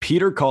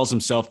 Peter calls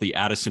himself the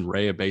Addison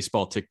Rae of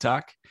baseball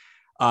TikTok.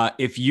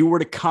 If you were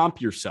to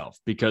comp yourself,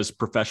 because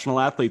professional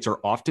athletes are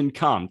often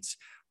comped,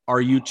 are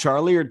you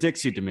Charlie or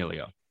Dixie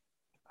D'Amelio?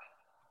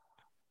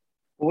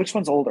 Well, which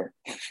one's older?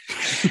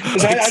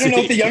 Because I don't know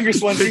if the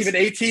youngest one's even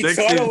 18,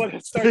 so I don't want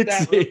to start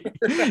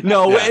that.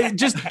 No,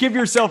 just give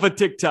yourself a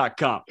TikTok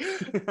comp.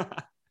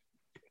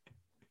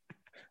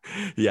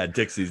 Yeah,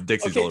 Dixie's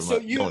okay, older. So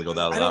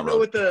I don't know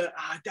what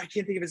I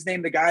can't think of his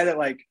name. The guy that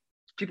like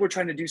people are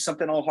trying to do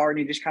something all hard,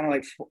 and he just kind of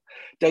like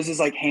does his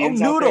like hands.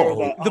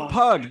 Noodle, out there. the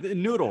pug, the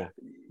Noodle.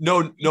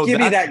 No, give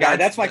me that guy.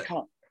 That's my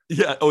comp.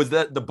 Yeah. Oh, is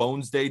that the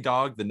Bones Day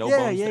dog? The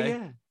Bones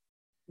Day?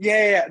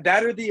 Yeah.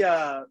 That or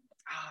the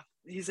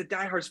he's a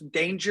diehard from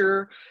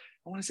Danger.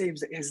 I want to say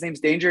his name's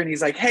Danger, and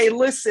he's like, "Hey,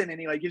 listen," and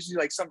he like gives you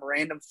like some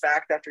random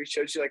fact after he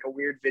shows you like a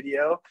weird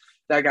video.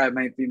 That guy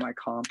might be my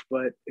comp,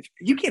 but if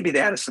you can't be the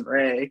Addison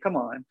Rae, come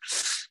on.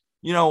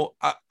 You know,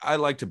 I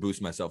like to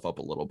boost myself up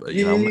a little bit.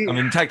 You know, I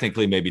mean,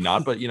 technically maybe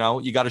not, but you know,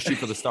 you got to shoot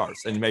for the stars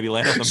and maybe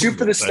land on the shoot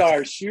for the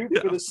stars. Shoot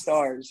for the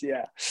stars.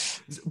 Yeah.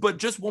 But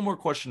just one more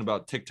question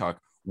about TikTok.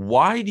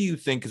 Why do you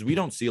think, because we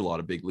don't see a lot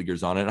of big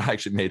leaguers on it. I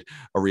actually made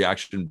a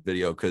reaction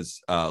video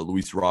because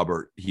Luis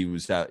Robert, he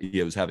was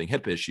having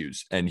hip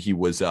issues and he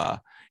was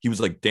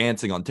like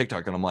dancing on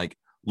TikTok. And I'm like,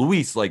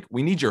 Luis, like,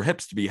 we need your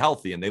hips to be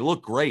healthy and they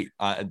look great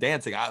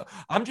dancing.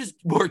 I'm just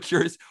more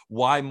curious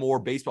why more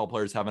baseball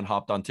players haven't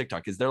hopped on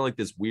TikTok. Is there like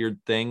this weird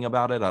thing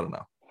about it? I don't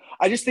know.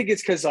 I just think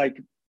it's because like,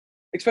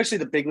 especially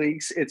the big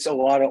leagues, it's a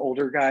lot of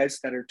older guys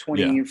that are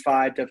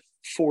 25 to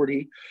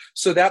 40.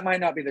 So that might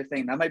not be their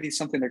thing. That might be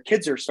something their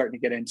kids are starting to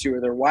get into or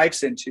their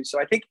wife's into.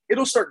 So I think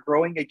it'll start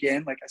growing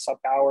again. Like I saw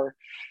Bauer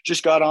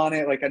just got on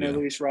it. Like I know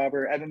Luis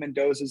Robert, Evan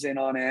Mendoza's in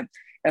on it.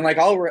 And like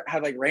I'll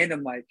have like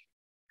random like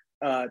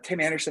Tim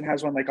Anderson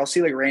has one. Like I'll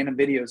see like random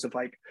videos of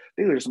like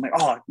Steelers. I'm like,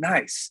 oh,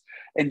 nice.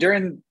 And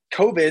during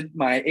COVID,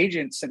 my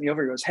agent sent me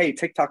over and goes, hey,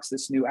 TikTok's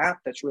this new app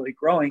that's really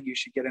growing. You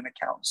should get an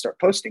account and start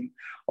posting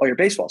all your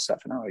baseball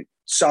stuff. And I like,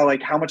 saw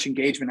like how much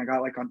engagement I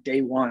got like on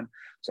day one.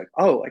 It's like,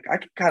 oh, like I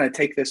could kind of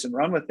take this and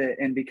run with it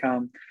and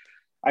become –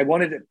 I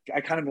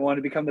kind of wanted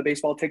to become the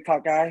baseball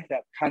TikTok guy.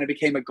 That kind of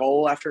became a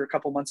goal after a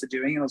couple months of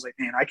doing it. I was like,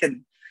 man,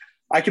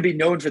 I could be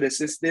known for this.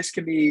 This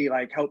can be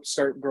like help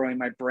start growing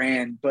my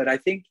brand. But I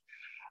think,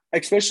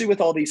 especially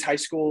with all these high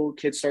school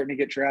kids starting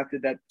to get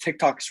drafted, that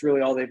TikTok's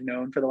really all they've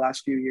known for the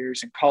last few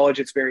years. In college,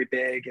 it's very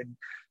big and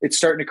it's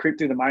starting to creep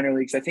through the minor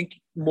leagues. I think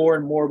more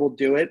and more will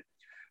do it.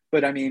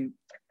 But I mean,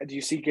 do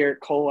you see Garrett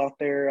Cole out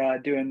there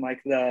doing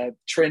like the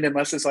trend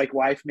unless his like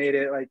wife made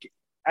it? Like,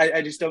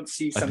 I just don't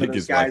see some of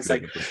those guys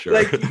like, sure.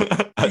 like,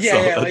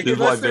 yeah, like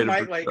unless they're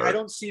like, sure. I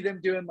don't see them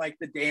doing like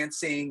the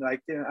dancing,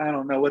 like, I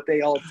don't know what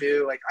they all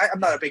do. Like, I'm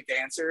not a big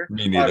dancer.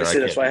 Me neither.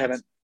 Obviously, that's why I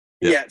haven't.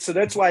 Yeah. So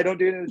that's why I don't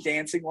do any of the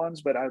dancing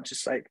ones, but I'm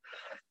just like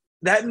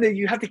that. And then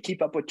you have to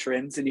keep up with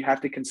trends and you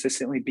have to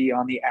consistently be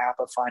on the app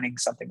of finding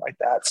something like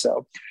that.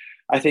 So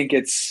I think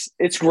it's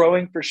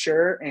growing for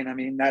sure. And I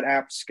mean, that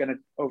app's going to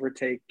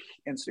overtake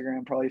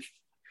Instagram probably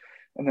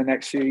in the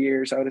next few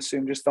years, I would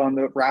assume, just on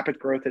the rapid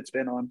growth it's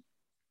been on.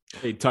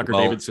 Hey, Tucker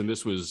Davidson,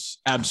 this was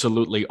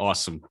absolutely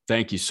awesome.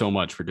 Thank you so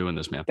much for doing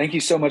this, man. Thank you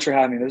so much for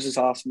having me. This is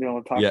awesome being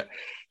able to talk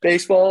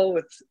baseball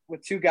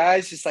with two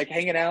guys, just like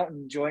hanging out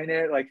and enjoying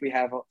it like we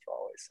have always.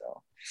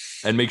 So,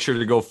 and make sure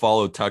to go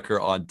follow Tucker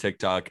on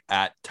TikTok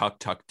at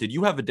TuckTuck. Did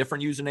you have a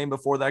different username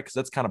before that? Because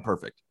that's kind of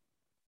perfect.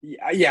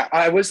 Yeah,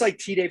 I was like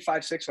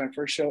TDave56 when I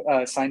first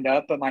signed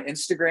up, but my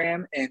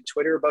Instagram and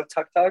Twitter are both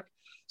TuckTuck.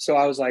 So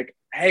I was like,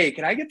 hey,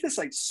 can I get this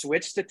like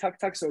switched to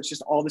TuckTuck so it's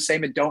just all the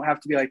same and don't have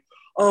to be like,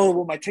 oh,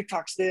 well, my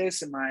TikTok's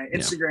this and my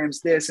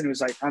Instagram's this. And it was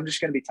like, I'm just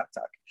going to be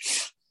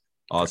TuckTuck.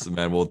 Awesome,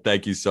 man. Well,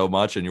 thank you so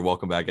much. And you're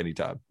welcome back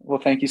anytime. Well,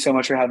 thank you so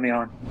much for having me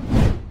on.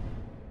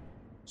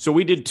 So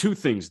we did two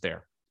things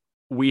there.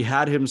 We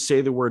had him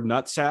say the word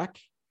nutsack,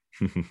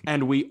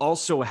 and we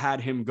also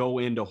had him go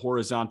into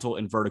horizontal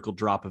and vertical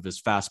drop of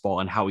his fastball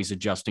and how he's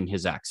adjusting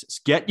his axis.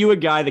 Get you a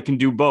guy that can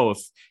do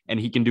both, and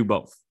he can do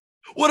both.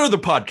 What other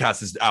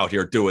podcast is out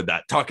here doing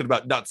that? Talking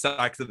about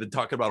nutsacks and then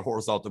talking about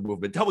horizontal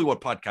movement. Tell me what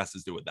podcast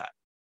is doing that.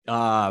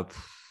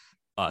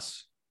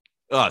 Us.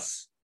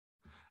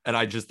 And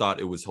I just thought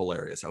it was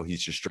hilarious how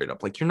he's just straight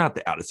up like, you're not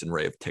the Addison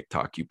Rae of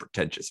TikTok, you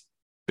pretentious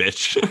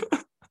bitch.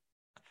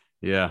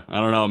 Yeah, I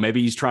don't know.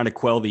 Maybe he's trying to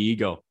quell the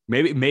ego.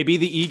 Maybe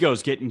the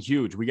ego's getting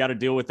huge. We got to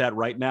deal with that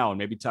right now. And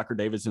maybe Tucker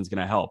Davidson's going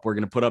to help. We're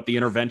going to put up the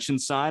intervention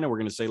sign and we're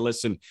going to say,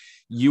 listen,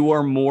 you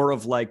are more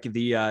of like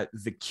the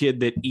kid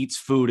that eats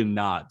food and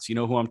nods. You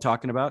know who I'm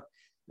talking about?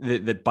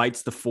 That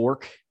bites the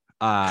fork.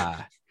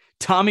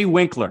 Tommy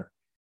Winkler.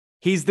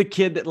 He's the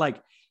kid that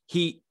like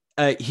he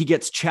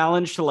gets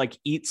challenged to like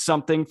eat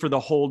something for the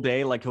whole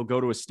day. Like he'll go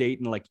to a state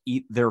and like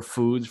eat their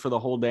foods for the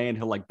whole day and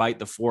he'll like bite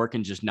the fork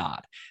and just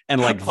nod. And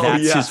like,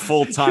 that's his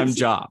full-time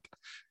job.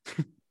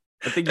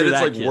 I think you're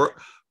that like kid.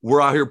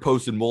 We're out here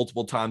posting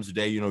multiple times a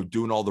day, you know,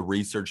 doing all the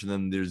research. And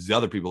then there's the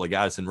other people like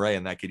Addison Rae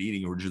and that kid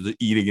eating or just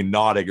eating and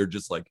nodding or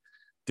just like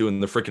doing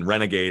the freaking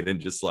renegade and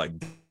just like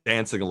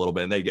dancing a little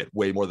bit. And they get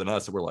way more than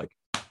us. And we're like,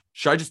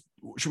 should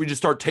we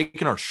just start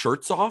taking our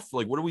shirts off?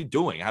 Like, what are we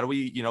doing? How do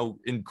we, you know,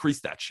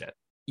 increase that shit?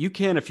 You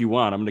can if you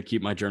want. I'm going to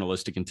keep my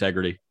journalistic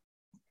integrity.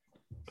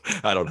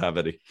 I don't have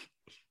any.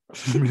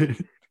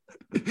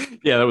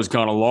 Yeah, that was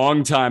gone a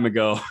long time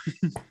ago.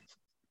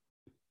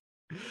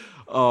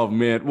 Oh,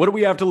 man. What do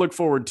we have to look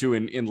forward to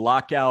in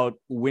lockout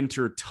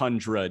winter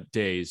tundra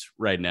days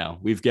right now?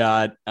 We've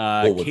got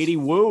Katie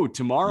Woo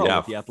tomorrow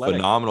with The Athletic.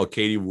 Phenomenal.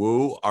 Katie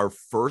Woo, our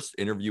first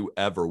interview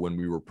ever when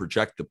we were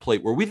Project the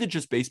Plate. Were we the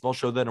Just Baseball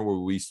show then, or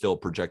were we still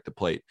Project the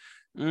Plate?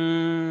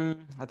 I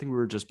think we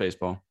were Just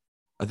Baseball.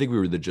 I think we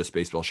were the Just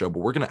Baseball show, but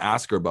we're going to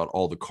ask her about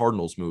all the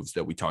Cardinals moves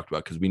that we talked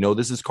about because we know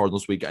this is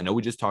Cardinals week. I know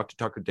we just talked to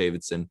Tucker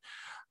Davidson,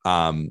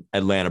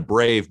 Atlanta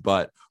Brave,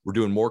 but we're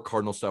doing more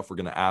Cardinal stuff. We're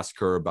going to ask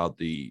her about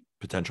the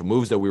potential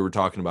moves that we were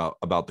talking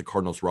about the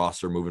Cardinals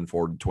roster moving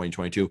forward in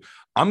 2022.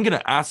 I'm going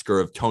to ask her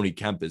if Tony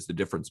Kemp is the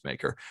difference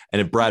maker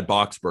and if Brad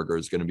Boxberger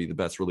is going to be the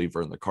best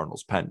reliever in the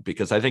Cardinals pen,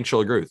 because I think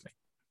she'll agree with me.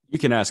 You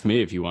can ask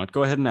me if you want.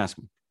 Go ahead and ask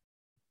me.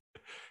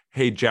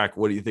 Hey, Jack,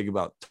 what do you think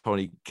about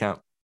Tony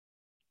Kemp?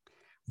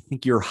 I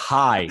think you're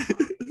high.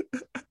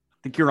 I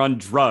think you're on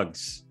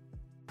drugs.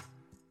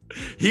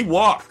 He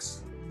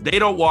walks. They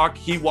don't walk.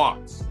 He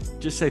walks.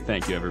 Just say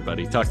thank you,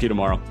 everybody. Talk to you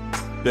tomorrow.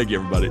 Thank you,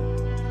 everybody.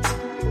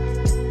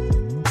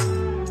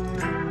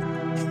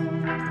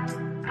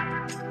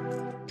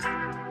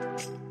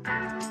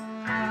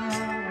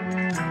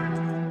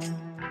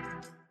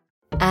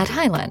 At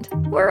Highland,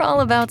 we're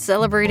all about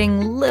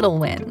celebrating little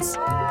wins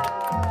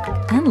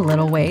and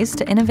little ways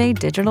to innovate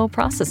digital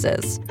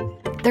processes.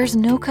 There's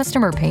no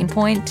customer pain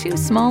point too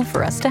small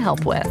for us to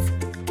help with.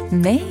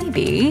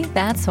 Maybe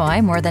that's why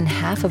more than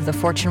half of the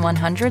Fortune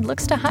 100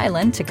 looks to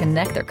Highland to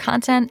connect their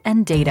content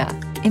and data.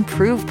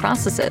 improve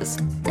processes,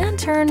 and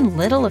turn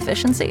little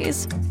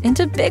efficiencies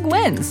into big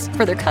wins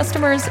for their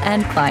customers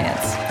and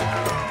clients.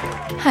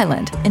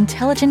 Highland,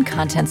 intelligent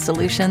content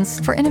solutions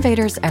for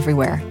innovators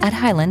everywhere at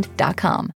highland.com.